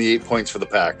believe in the 8 points for the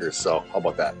Packers, so how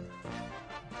about that?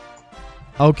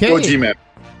 Okay. Go G-Man.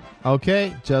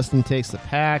 Okay, Justin takes the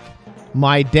Pack.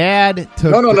 My dad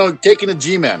took... No, taking a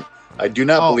G-Man. I do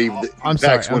not believe that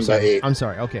Packs win by 8. I'm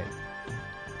sorry, okay.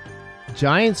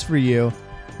 Giants for you.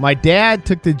 My dad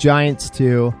took the Giants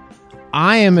too.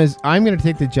 I'm going to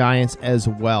take the Giants as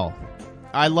well.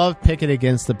 I love picking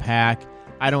against the Pack.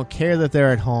 I don't care that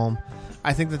they're at home.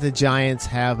 I think that the Giants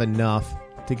have enough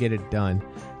to get it done.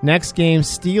 Next game,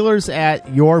 Steelers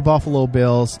at your Buffalo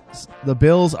Bills. The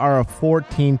Bills are a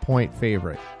 14-point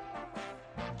favorite.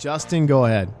 Justin, go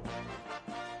ahead.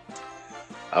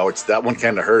 Ouch, that one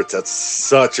kind of hurts. That's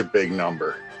such a big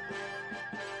number.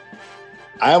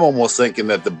 I'm almost thinking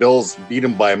that the Bills beat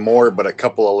them by more, but a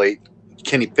couple of late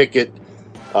Kenny Pickett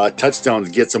touchdowns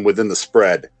gets them within the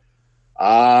spread.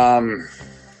 Let's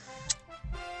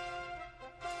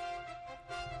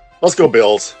go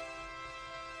Bills.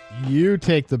 You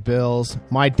take the Bills.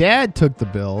 My dad took the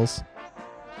Bills.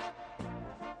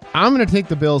 I'm going to take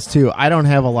the Bills too. I don't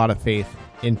have a lot of faith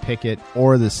in Pickett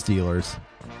or the Steelers.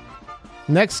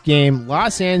 Next game,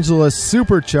 Los Angeles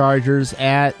Superchargers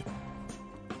at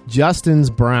Justin's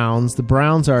Browns. The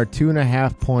Browns are a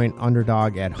 2.5-point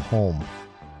underdog at home,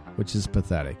 which is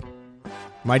pathetic.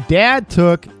 My dad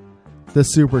took the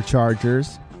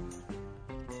Superchargers.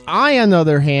 I, on the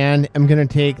other hand, am going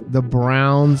to take the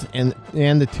Browns and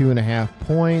the 2.5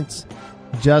 points.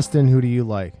 Justin, who do you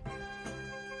like?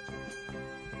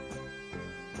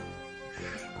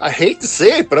 I hate to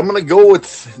say it, but I'm going to go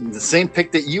with the same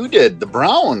pick that you did, the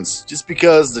Browns, just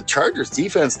because the Chargers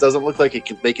defense doesn't look like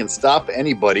they can stop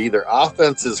anybody. Their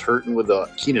offense is hurting with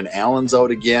Keenan Allen's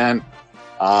out again.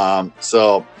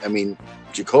 So, I mean,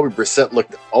 Jacoby Brissett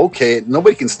looked okay.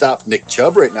 Nobody can stop Nick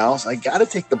Chubb right now, so I got to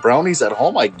take the Brownies at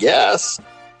home, I guess.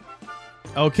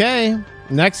 Okay,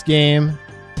 next game,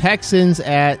 Texans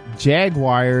at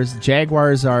Jaguars.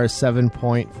 Jaguars are a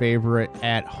 7-point favorite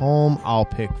at home. I'll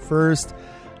pick first.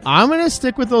 I'm going to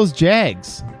stick with those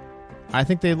Jags. I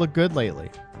think they look good lately.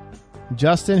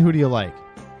 Justin, who do you like?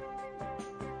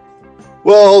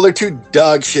 Well, they're two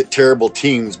dog shit terrible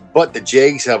teams, but the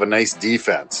Jags have a nice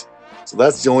defense. So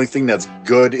that's the only thing that's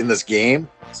good in this game.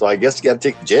 So I guess you got to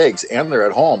take the Jags, and they're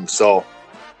at home. So,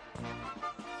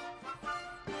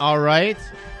 all right.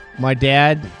 My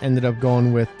dad ended up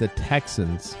going with the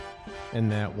Texans in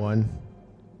that one.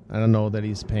 I don't know that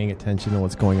he's paying attention to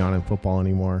what's going on in football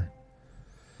anymore.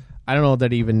 I don't know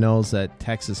that he even knows that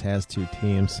Texas has 2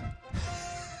 teams.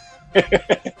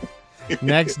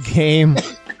 Next game,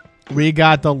 we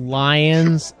got the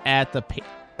Lions at the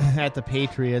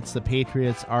Patriots. The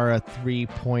Patriots are a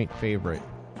 3-point favorite.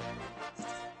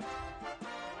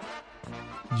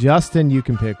 Justin, you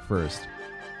can pick first.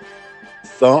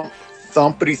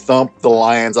 Thumpity thump the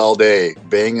Lions all day,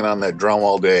 banging on that drum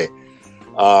all day.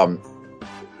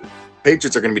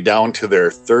 Patriots are going to be down to their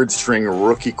third-string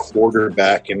rookie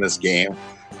quarterback in this game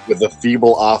with a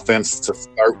feeble offense to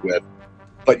start with,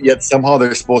 but yet somehow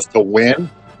they're supposed to win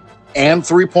and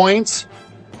 3 points.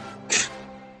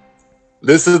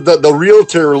 This is the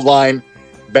realtor line.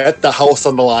 Bet the house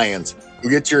on the Lions. You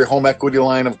get your home equity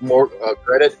line of more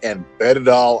credit and bet it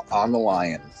all on the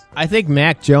Lions. I think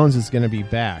Mac Jones is going to be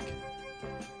back.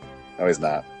 No, he's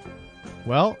not.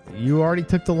 Well, you already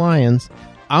took the Lions.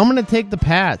 I'm going to take the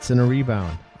Pats in a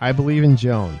rebound. I believe in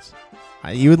Jones.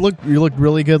 You looked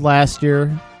really good last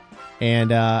year,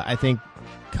 and I think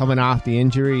coming off the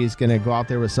injury, he's going to go out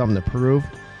there with something to prove.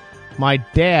 My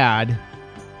dad,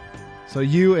 so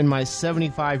you and my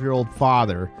 75-year-old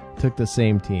father took the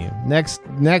same team. Next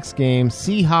game,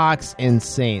 Seahawks and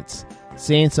Saints.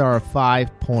 Saints are a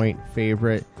 5-point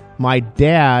favorite. My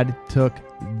dad took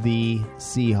the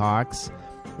Seahawks.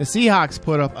 The Seahawks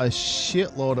put up a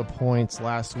shitload of points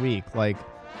last week, like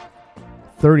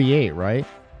 38, right?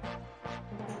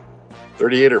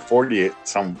 38 or 48,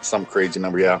 some crazy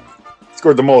number, yeah.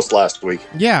 Scored the most last week.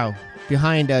 Yeah,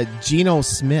 behind Geno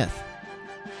Smith.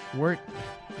 Where'd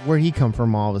he come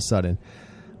from all of a sudden?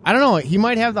 I don't know. He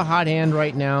might have the hot hand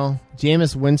right now.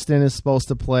 Jameis Winston is supposed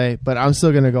to play, but I'm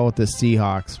still going to go with the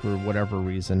Seahawks for whatever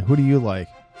reason. Who do you like?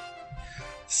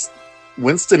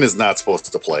 Winston is not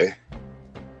supposed to play.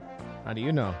 How do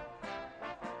you know?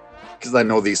 Because I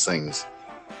know these things.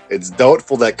 It's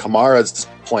doubtful that Kamara's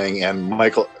playing, and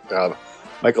Michael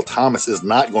Thomas is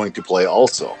not going to play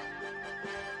also.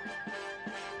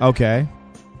 Okay.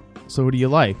 So who do you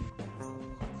like?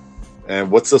 And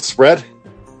what's the spread?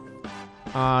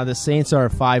 The Saints are a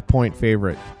 5-point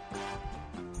favorite.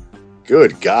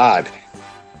 Good God.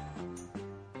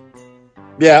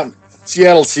 Yeah,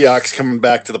 Seattle Seahawks coming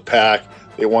back to the pack.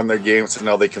 They won their game, so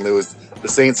now they can lose. The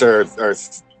Saints are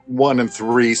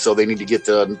 1-3, so they need to get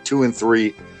to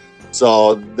 2-3.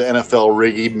 So the NFL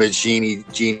Riggy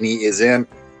Genie is in,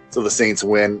 so the Saints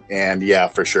win, and yeah,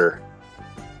 for sure.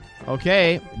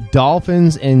 Okay,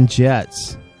 Dolphins and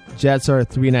Jets. Jets are a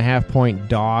 3.5-point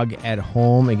dog at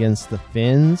home against the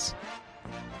Finns.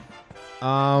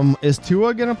 Is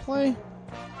Tua gonna play?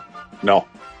 No.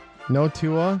 No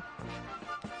Tua?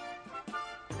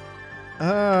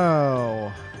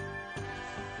 Oh.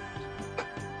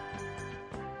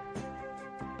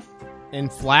 And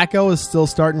Flacco is still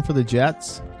starting for the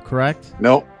Jets, correct?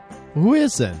 No. Who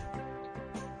is it?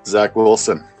 Zach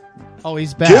Wilson. Oh,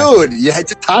 he's back. Dude, you had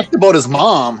to talk about his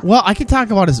mom. Well, I could talk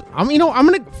about his. I'm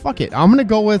gonna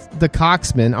go with the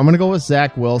Coxman. I'm gonna go with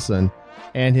Zach Wilson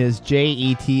and his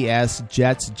Jets.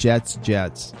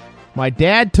 Jets. My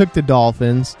dad took the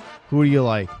Dolphins. Who do you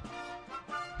like?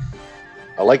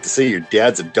 I like to say your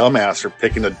dad's a dumbass for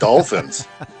picking the Dolphins.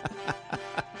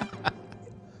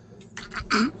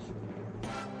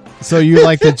 So you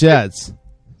like the Jets?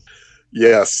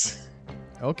 Yes.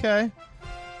 Okay.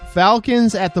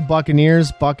 Falcons at the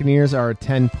Buccaneers. Buccaneers are a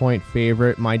 10-point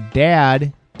favorite. My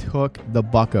dad took the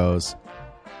Buccos.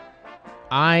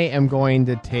 I am going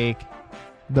to take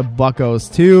the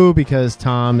Buccos too because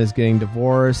Tom is getting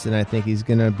divorced and I think he's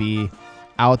going to be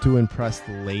out to impress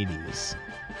the ladies.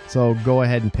 So go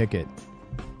ahead and pick it.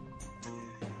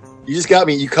 You just got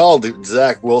me. You called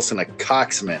Zach Wilson a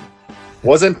coxman.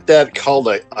 Wasn't that called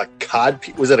a cod?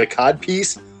 Was it a cod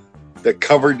piece that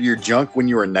covered your junk when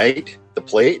you were a knight? The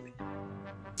plate?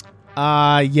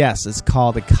 Yes, it's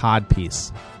called a cod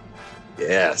piece.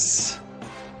 Yes.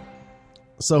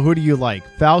 So who do you like,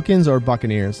 Falcons or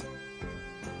Buccaneers?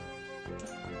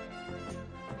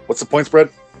 What's the point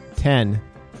spread? 10.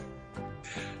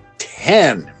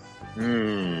 10.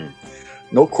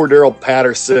 No Cordero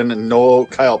Patterson and no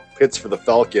Kyle Pitts for the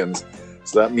Falcons.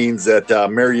 So that means that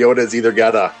Mariota's either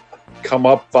got to come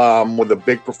up with a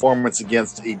big performance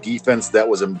against a defense that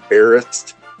was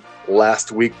embarrassed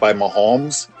last week by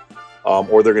Mahomes,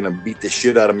 or they're going to beat the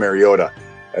shit out of Mariota.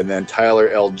 And then Tyler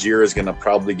Algier is going to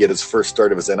probably get his first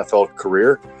start of his NFL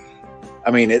career.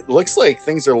 I mean, it looks like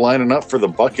things are lining up for the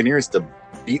Buccaneers to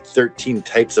beat 13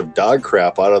 types of dog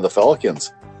crap out of the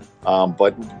Falcons.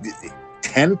 But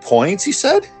 10 points, he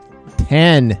said?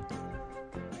 10.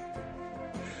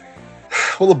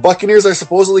 Well, the Buccaneers are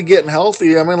supposedly getting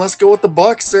healthy. I mean, let's go with the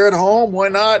Bucs. They're at home. Why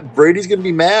not? Brady's going to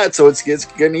be mad, so it's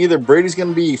going to either Brady's going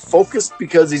to be focused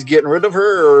because he's getting rid of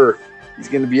her, or he's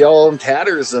going to be all in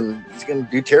tatters and he's going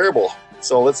to do terrible.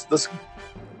 So let's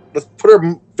put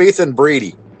our faith in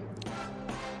Brady.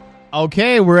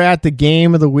 Okay, we're at the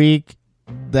game of the week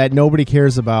that nobody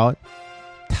cares about.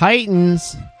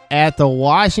 Titans at the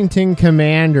Washington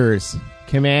Commanders.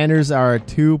 Commanders are a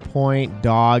 2-point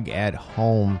dog at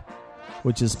home,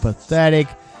 which is pathetic.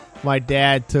 My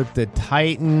dad took the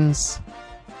Titans.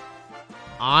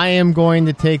 I am going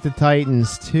to take the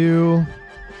Titans too.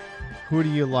 Who do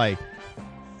you like?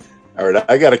 All right,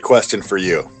 I got a question for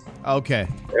you. Okay.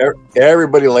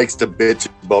 Everybody likes to bitch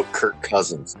about Kirk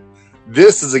Cousins.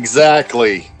 This is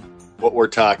exactly what we're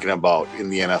talking about in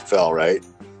the NFL, right?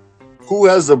 Who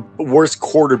has the worst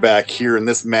quarterback here in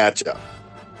this matchup?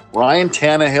 Ryan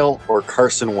Tannehill or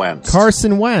Carson Wentz?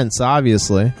 Carson Wentz,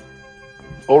 obviously.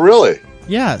 Oh, really?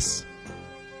 Yes.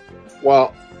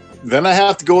 Well, then I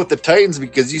have to go with the Titans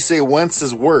because you say Wentz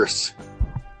is worse.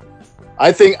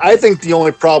 I think the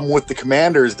only problem with the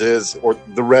Commanders or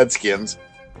the Redskins,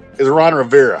 is Ron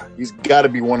Rivera. He's got to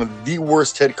be one of the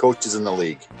worst head coaches in the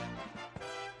league.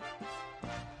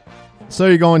 So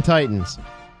you're going Titans.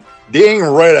 Dang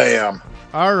right I am.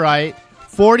 All right.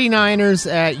 49ers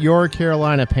at your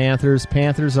Carolina Panthers.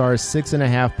 Panthers are a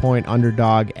 6.5-point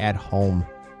underdog at home.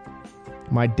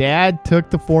 My dad took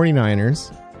the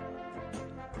 49ers.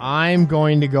 I'm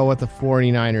going to go with the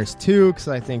 49ers too because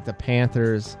I think the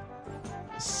Panthers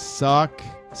suck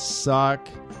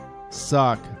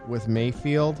with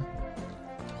Mayfield.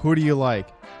 Who do you like?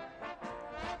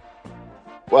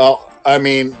 Well, I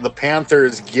mean, the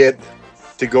Panthers get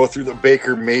to go through the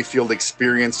Baker Mayfield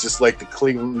experience just like the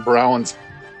Cleveland Browns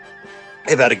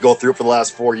have had to go through for the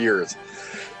last 4 years.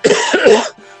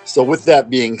 So with that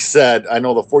being said, I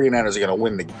know the 49ers are going to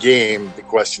win the game. The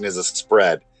question is a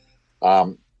spread.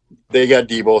 They got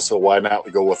Debo, so why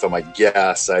not go with them, I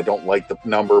guess. I don't like the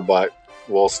number, but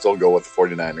we'll still go with the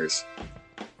 49ers.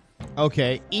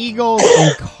 Okay, Eagles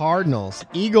and Cardinals.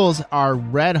 Eagles are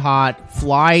red hot.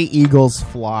 Fly, Eagles,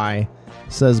 fly,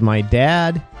 says my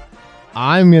dad.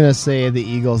 I'm going to say the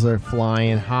Eagles are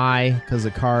flying high because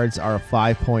the Cards are a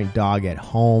 5-point dog at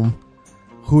home.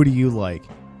 Who do you like?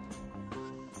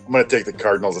 I'm going to take the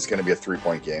Cardinals. It's going to be a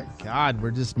 3-point game. God,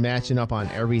 we're just matching up on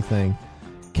everything.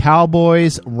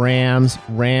 Cowboys, Rams.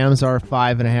 Rams are a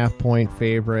 5.5-point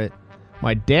favorite.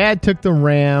 My dad took the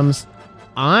Rams.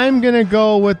 I'm going to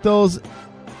go with those.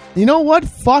 You know what?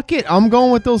 Fuck it. I'm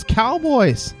going with those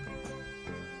Cowboys.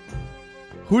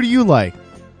 Who do you like?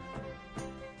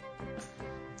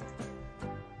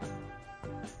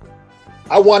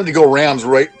 I wanted to go Rams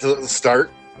right to the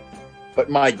start, but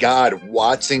my God,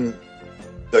 watching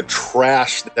the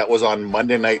trash that was on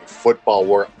Monday Night Football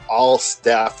where all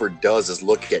Stafford does is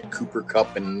look at Cooper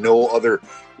Kupp and no other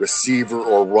receiver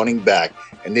or running back,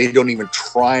 and they don't even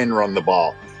try and run the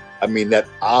ball. I mean, that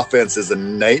offense is a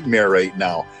nightmare right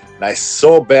now, and I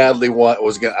so badly I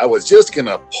was just going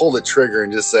to pull the trigger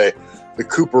and just say the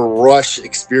Cooper Rush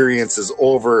experience is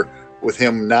over with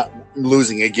him not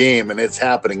losing a game, and it's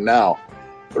happening now.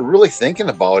 But really thinking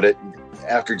about it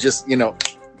after just,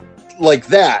 like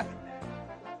that,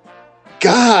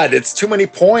 God, it's too many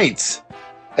points.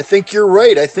 I think you're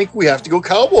right. I think we have to go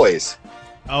Cowboys.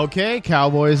 Okay,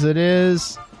 Cowboys it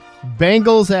is.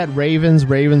 Bengals at Ravens.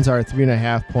 Ravens are a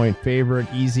 3.5-point favorite.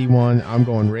 Easy one. I'm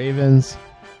going Ravens.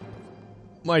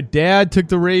 My dad took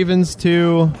the Ravens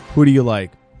too. Who do you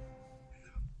like?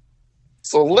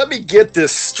 So let me get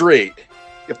this straight.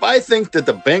 If I think that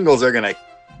the Bengals are going to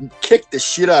kick the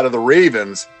shit out of the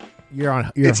Ravens,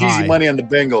 you're it's high. Easy money on the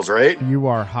Bengals, right? You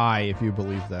are high if you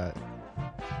believe that.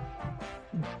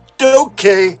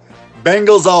 Okay,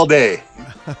 Bengals all day.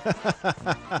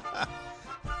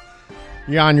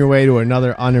 You're on your way to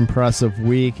another unimpressive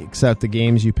week, except the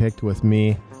games you picked with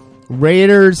me.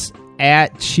 Raiders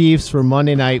at Chiefs for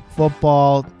Monday Night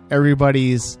Football.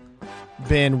 Everybody's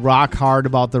been rock hard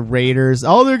about the Raiders.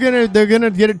 Oh, they're gonna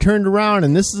get it turned around,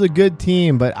 and this is a good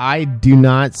team, but I do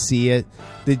not see it.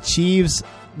 The Chiefs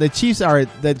are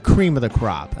the cream of the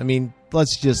crop. I mean,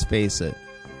 let's just face it.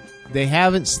 They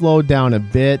haven't slowed down a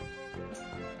bit.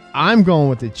 I'm going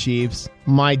with the Chiefs.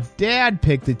 My dad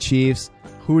picked the Chiefs.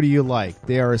 Who do you like?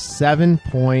 They are a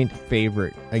 7-point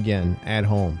favorite again at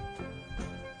home.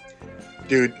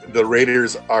 Dude, the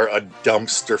Raiders are a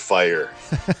dumpster fire.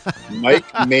 Mike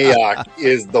Mayock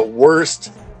is the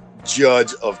worst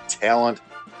judge of talent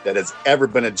that has ever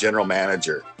been a general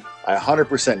manager. I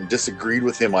 100% disagreed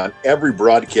with him on every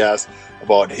broadcast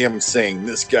about him saying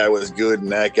this guy was good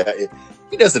and that guy.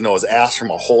 He doesn't know his ass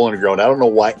from a hole in the ground. I don't know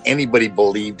why anybody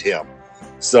believed him.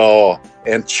 So,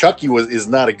 and Chucky is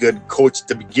not a good coach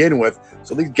to begin with.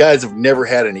 So these guys have never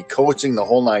had any coaching, the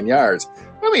whole 9 yards.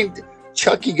 I mean,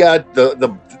 Chucky got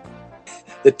the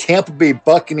Tampa Bay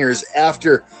Buccaneers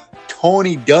after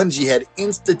Tony Dungy had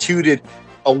instituted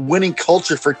a winning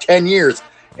culture for 10 years.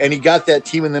 And he got that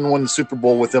team and then won the Super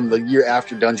Bowl with them the year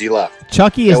after Dungy left.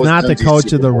 Chucky is not the Dungy's coach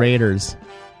Super of the Bowl. Raiders.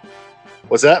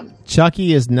 What's that?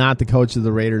 Chucky is not the coach of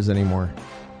the Raiders anymore.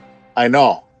 I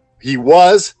know. He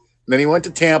was, and then he went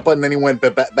to Tampa, and then he went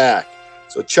back.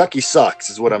 So Chucky sucks,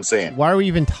 is what I'm saying. Why are we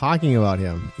even talking about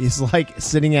him? He's like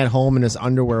sitting at home in his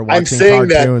underwear watching I'm saying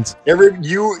cartoons.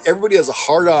 that everybody has a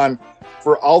hard on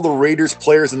for all the Raiders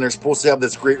players, and they're supposed to have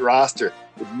this great roster.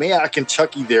 With Mayock and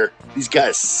Chucky there, these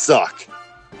guys suck.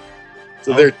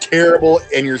 So they're terrible,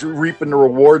 and you're reaping the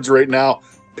rewards right now.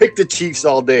 Pick the Chiefs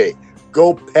all day.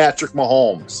 Go Patrick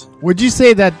Mahomes. Would you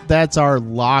say that that's our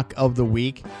lock of the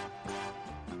week?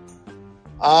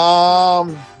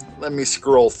 Let me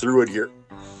scroll through it here.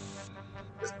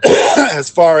 As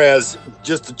far as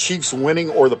just the Chiefs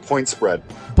winning or the point spread?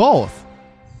 Both.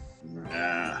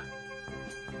 Nah.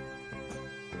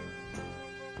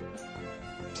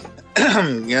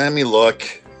 Yeah, let me look.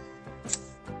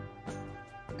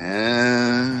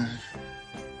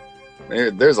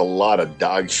 There's a lot of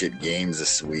dog shit games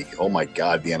this week. Oh my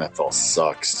God, the NFL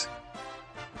sucks.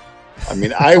 I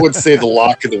mean, I would say the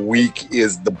lock of the week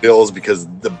is the Bills because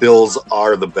the Bills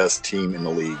are the best team in the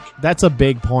league. That's a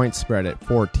big point spread at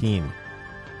 14.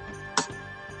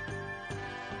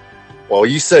 Well,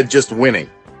 you said just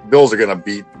winning. Bills are going to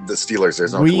beat the Steelers.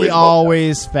 There's no We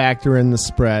always factor in the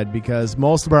spread because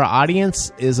most of our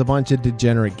audience is a bunch of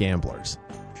degenerate gamblers.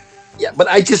 Yeah, but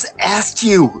I just asked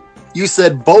you. You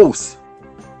said both.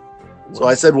 So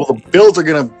I said, well, the Bills are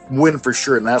going to win for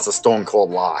sure, and that's a stone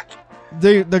cold lock.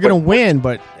 They're going to win,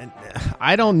 but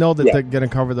I don't know that they're going to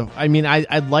cover the... I mean,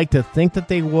 I'd like to think that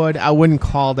they would. I wouldn't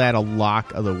call that a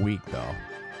lock of the week, though.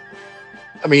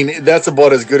 I mean, that's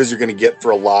about as good as you're going to get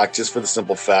for a lock, just for the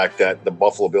simple fact that the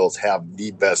Buffalo Bills have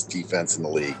the best defense in the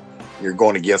league. You're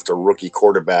going against a rookie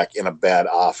quarterback in a bad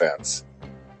offense.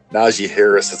 Najee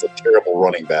Harris is a terrible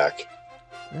running back.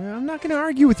 I'm not going to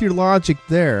argue with your logic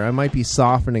there. I might be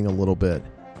softening a little bit.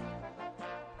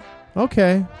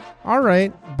 Okay. All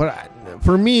right. But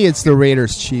for me, it's the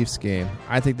Raiders-Chiefs game.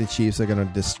 I think the Chiefs are going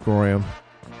to destroy them.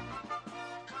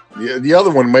 The other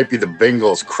one might be the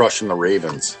Bengals crushing the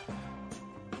Ravens.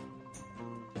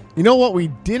 You know what we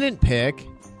didn't pick?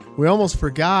 We almost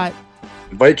forgot.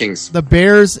 Vikings. The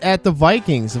Bears at the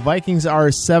Vikings. The Vikings are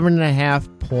a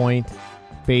 7.5 point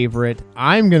favorite.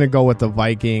 I'm going to go with the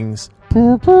Vikings.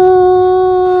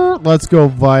 Let's go,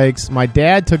 Vikes. My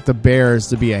dad took the Bears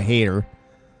to be a hater.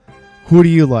 Who do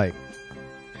you like?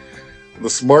 The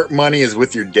smart money is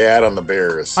with your dad on the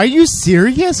Bears. Are you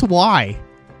serious? Why?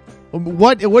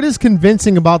 What is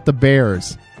convincing about the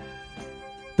Bears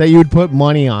that you would put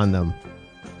money on them?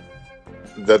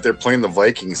 That they're playing the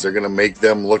Vikings. They're going to make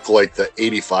them look like the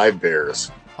 85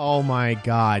 Bears. Oh, my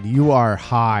God. You are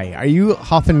high. Are you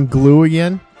huffing glue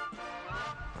again?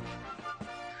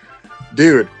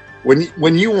 Dude,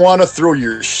 when you want to throw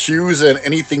your shoes and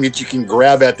anything that you can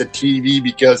grab at the TV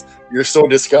because you're so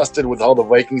disgusted with how the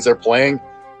Vikings are playing,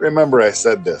 remember I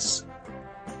said this.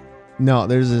 No,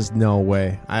 there's just no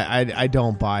way. I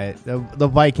don't buy it. The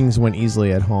Vikings win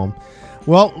easily at home.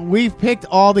 Well, we've picked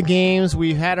all the games.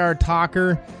 We've had our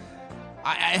talker.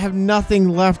 I have nothing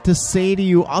left to say to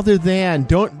you other than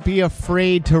don't be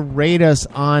afraid to rate us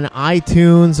on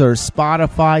iTunes or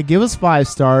Spotify. Give us 5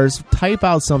 stars. Type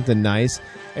out something nice.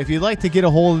 If you'd like to get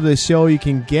a hold of the show, you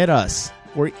can get us.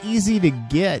 We're easy to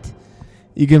get.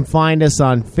 You can find us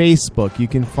on Facebook. You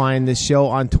can find the show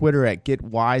on Twitter at Get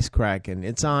Wisecrackin'.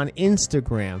 It's on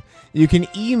Instagram. You can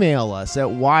email us at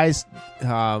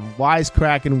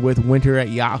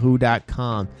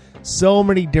wisecrackinwithwinter@yahoo.com. So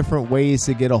many different ways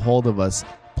to get a hold of us.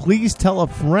 Please tell a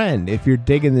friend if you're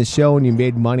digging the show and you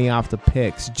made money off the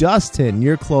picks. Justin,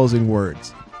 your closing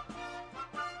words.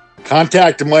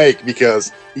 Contact Mike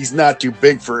because he's not too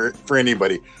big for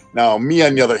anybody. Now, me,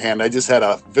 on the other hand, I just had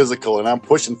a physical, and I'm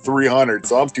pushing 300,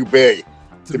 so I'm too big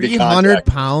to be 300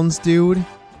 pounds, dude?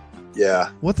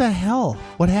 Yeah. What the hell?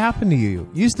 What happened to you?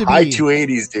 Used to be... High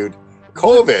 280s, dude.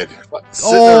 COVID.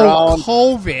 Sitting around.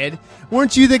 COVID?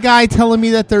 Weren't you the guy telling me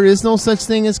that there is no such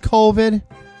thing as COVID?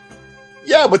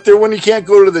 Yeah, but when you can't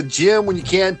go to the gym, when you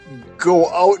can't go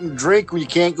out and drink, when you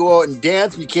can't go out and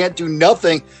dance, when you can't do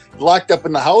nothing, locked up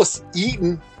in the house,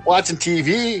 eating, watching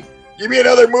TV... Give me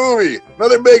another movie,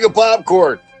 another bag of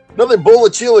popcorn, another bowl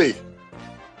of chili.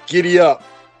 Giddy up.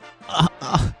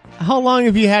 How long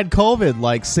have you had COVID?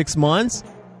 Like 6 months?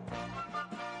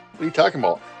 What are you talking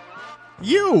about?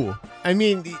 You. I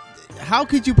mean, how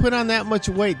could you put on that much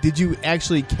weight? Did you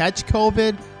actually catch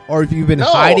COVID? Or have you been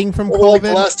hiding from COVID? Like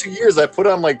the last 2 years, I put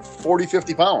on like 40,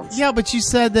 50 pounds. Yeah, but you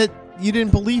said that you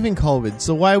didn't believe in COVID.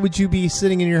 So why would you be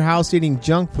sitting in your house eating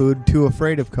junk food too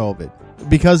afraid of COVID?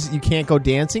 Because you can't go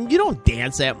dancing? You don't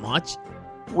dance that much.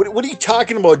 What are you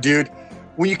talking about, dude?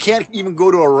 When you can't even go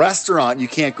to a restaurant, you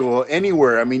can't go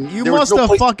anywhere. I mean, you must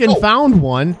have fucking found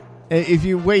one if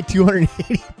you weigh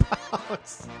 280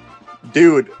 pounds.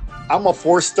 Dude, I'm a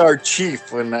 4-star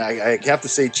chief, and I have to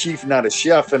say chief, not a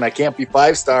chef, and I can't be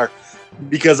 5-star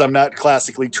because I'm not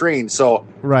classically trained. So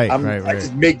Right. I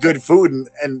just make good food,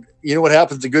 and you know what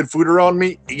happens to good food around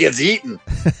me? It gets eaten.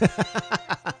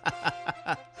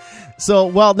 So,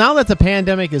 well, now that the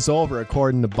pandemic is over,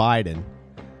 according to Biden,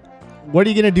 what are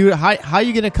you going to do? How are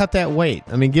you going to cut that weight?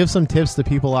 I mean, give some tips to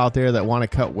people out there that want to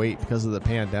cut weight because of the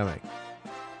pandemic.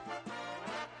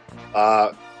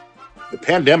 The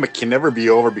pandemic can never be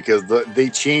over because they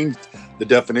changed the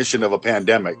definition of a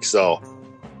pandemic, so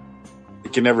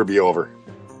it can never be over.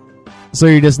 So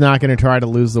you're just not going to try to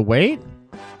lose the weight?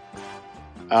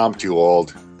 I'm too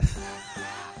old.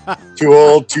 Too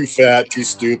old, too fat, too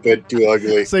stupid, too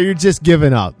ugly. So you're just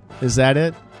giving up. Is that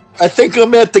it? I think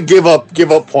I'm at the give up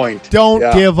point. Don't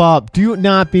give up. Do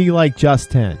not be like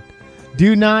Just 10.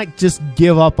 Do not just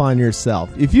give up on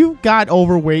yourself. If you got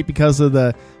overweight because of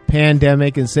the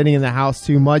pandemic and sitting in the house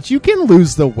too much, you can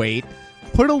lose the weight.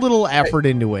 Put a little effort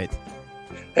into it.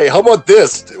 Hey, how about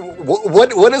this?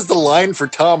 What is the line for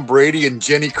Tom Brady and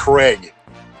Jenny Craig?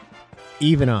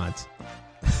 Even odds.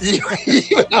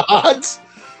 Even odds?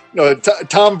 No,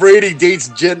 Tom Brady dates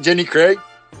Jenny Craig?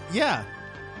 Yeah.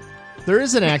 There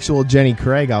is an actual Jenny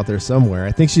Craig out there somewhere.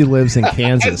 I think she lives in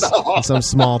Kansas, in some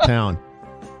small town.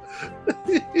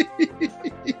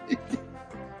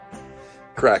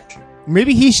 Correct.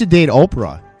 Maybe he should date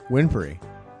Oprah Winfrey.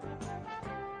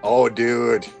 Oh,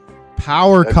 dude.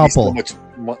 Power That'd couple. be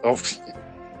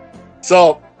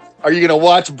So, are you going to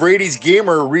watch Brady's game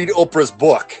or read Oprah's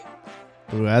book?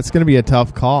 Ooh, that's going to be a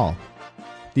tough call.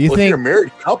 Do you If think you're a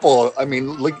married couple, I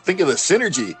mean, think of the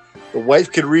synergy. The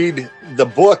wife could read the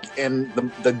book and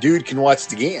the dude can watch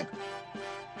the game.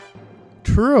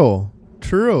 True.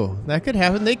 That could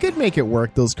happen. They could make it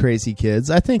work, those crazy kids.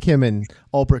 I think him and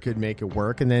Oprah could make it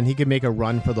work, and then he could make a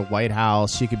run for the White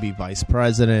House. She could be vice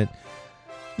president.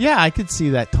 Yeah, I could see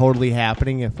that totally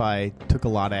happening if I took a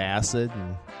lot of acid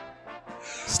and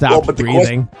stopped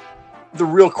breathing. The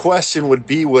real question would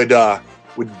be, would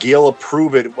Gail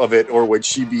approve of it, or would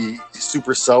she be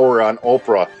super sour on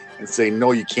Oprah and say,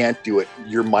 no, you can't do it.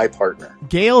 You're my partner.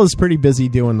 Gail is pretty busy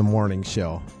doing the morning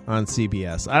show on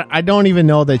CBS. I don't even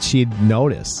know that she'd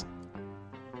notice.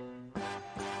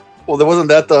 Well, wasn't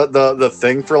that the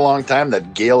thing for a long time,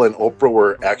 that Gail and Oprah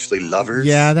were actually lovers?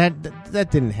 Yeah,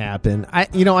 that didn't happen. I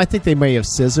think they may have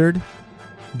scissored,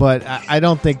 but I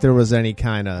don't think there was any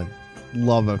kind of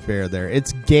love affair there.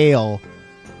 It's Gail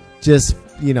just,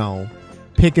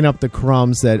 picking up the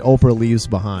crumbs that Oprah leaves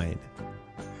behind.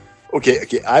 Okay,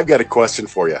 I've got a question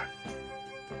for you.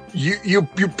 You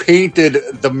painted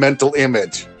the mental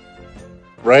image,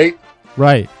 right?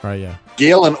 Right, yeah.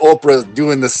 Gail and Oprah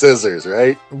doing the scissors,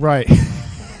 right? Right.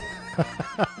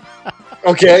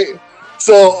 Okay,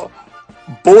 so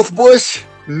both bush,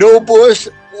 no bush,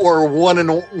 or one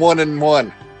and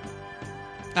one?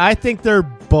 I think they're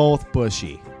both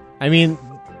bushy. I mean,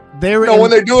 when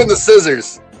they're doing the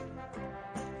scissors.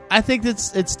 I think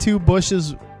it's two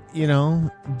bushes,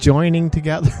 joining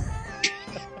together.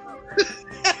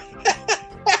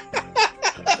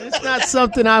 It's not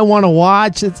something I want to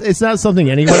watch. It's not something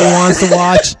anybody wants to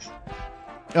watch.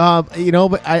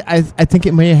 But I think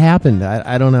it may have happened.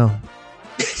 I don't know.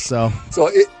 So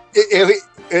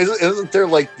isn't there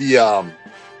like the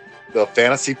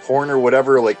fantasy porn or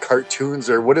whatever, like cartoons,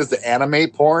 or what is the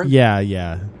anime porn?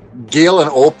 Yeah. Gail and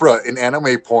Oprah in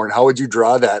anime porn. How would you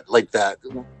draw that like that?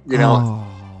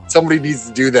 Somebody needs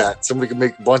to do that. Somebody can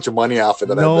make a bunch of money off of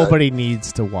it. Nobody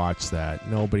needs to watch that.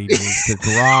 Nobody needs to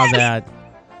draw that.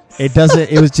 It doesn't.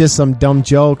 It was just some dumb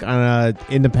joke on an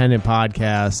independent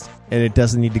podcast, and it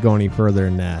doesn't need to go any further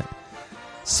than that.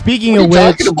 Speaking of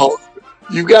which, talking about?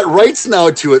 You've got rights now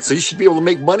to it, so you should be able to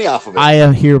make money off of it.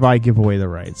 I hereby give away the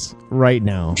rights right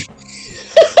now.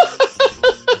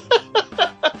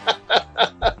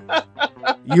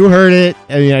 You heard it.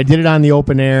 I mean, I did it on the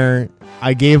open air.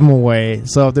 I gave them away.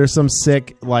 So if there's some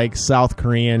sick, like, South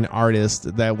Korean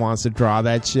artist that wants to draw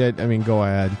that shit, I mean, go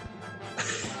ahead.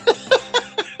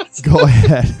 Go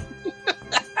ahead.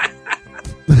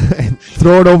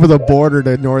 Throw it over the border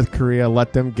to North Korea.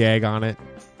 Let them gag on it.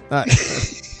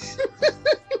 That's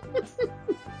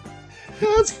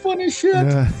funny shit.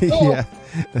 Yeah.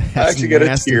 I actually get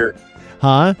a tear.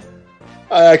 Huh?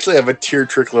 I actually have a tear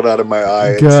trickling out of my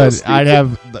eye. Good. I'd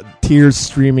have tears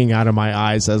streaming out of my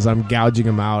eyes as I'm gouging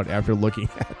them out after looking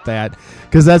at that,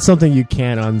 because that's something you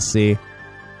can't unsee.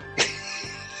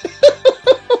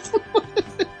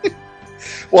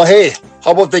 Well, hey,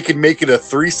 how about they could make it a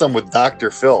threesome with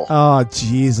Dr. Phil? Oh,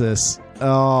 Jesus.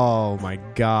 Oh, my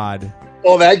God.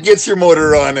 Oh, that gets your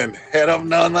motor running. Head up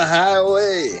down the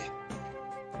highway.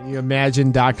 You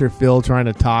imagine Dr. Phil trying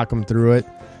to talk him through it.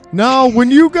 Now,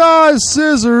 when you guys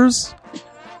scissors,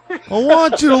 I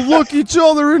want you to look each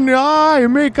other in the eye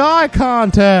and make eye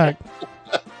contact.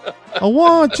 I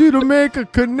want you to make a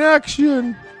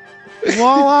connection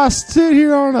while I sit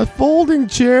here on a folding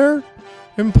chair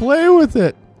and play with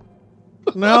it.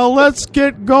 Now let's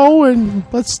get going.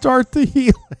 Let's start the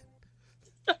healing.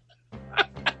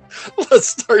 Let's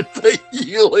start the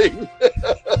healing.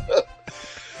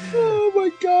 Oh my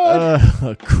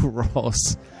God.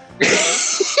 Gross.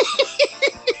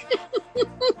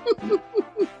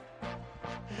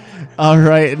 All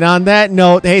right. And on that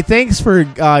note, hey, thanks for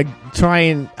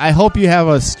trying. I hope you have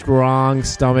a strong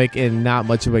stomach and not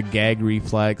much of a gag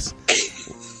reflex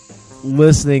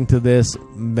listening to this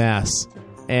mess.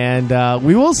 And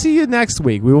we will see you next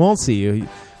week. We won't see you.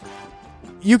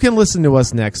 You can listen to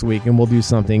us next week, and we'll do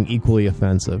something equally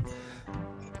offensive.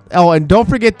 Oh, and don't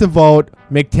forget to vote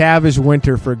McTavish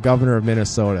Winter for governor of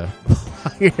Minnesota.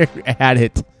 At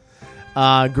it.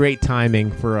 Great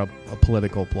timing for a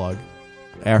political plug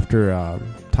after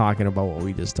talking about what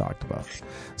we just talked about.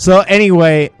 So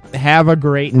anyway, have a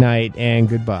great night and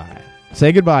goodbye.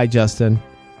 Say goodbye, Justin.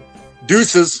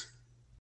 Deuces.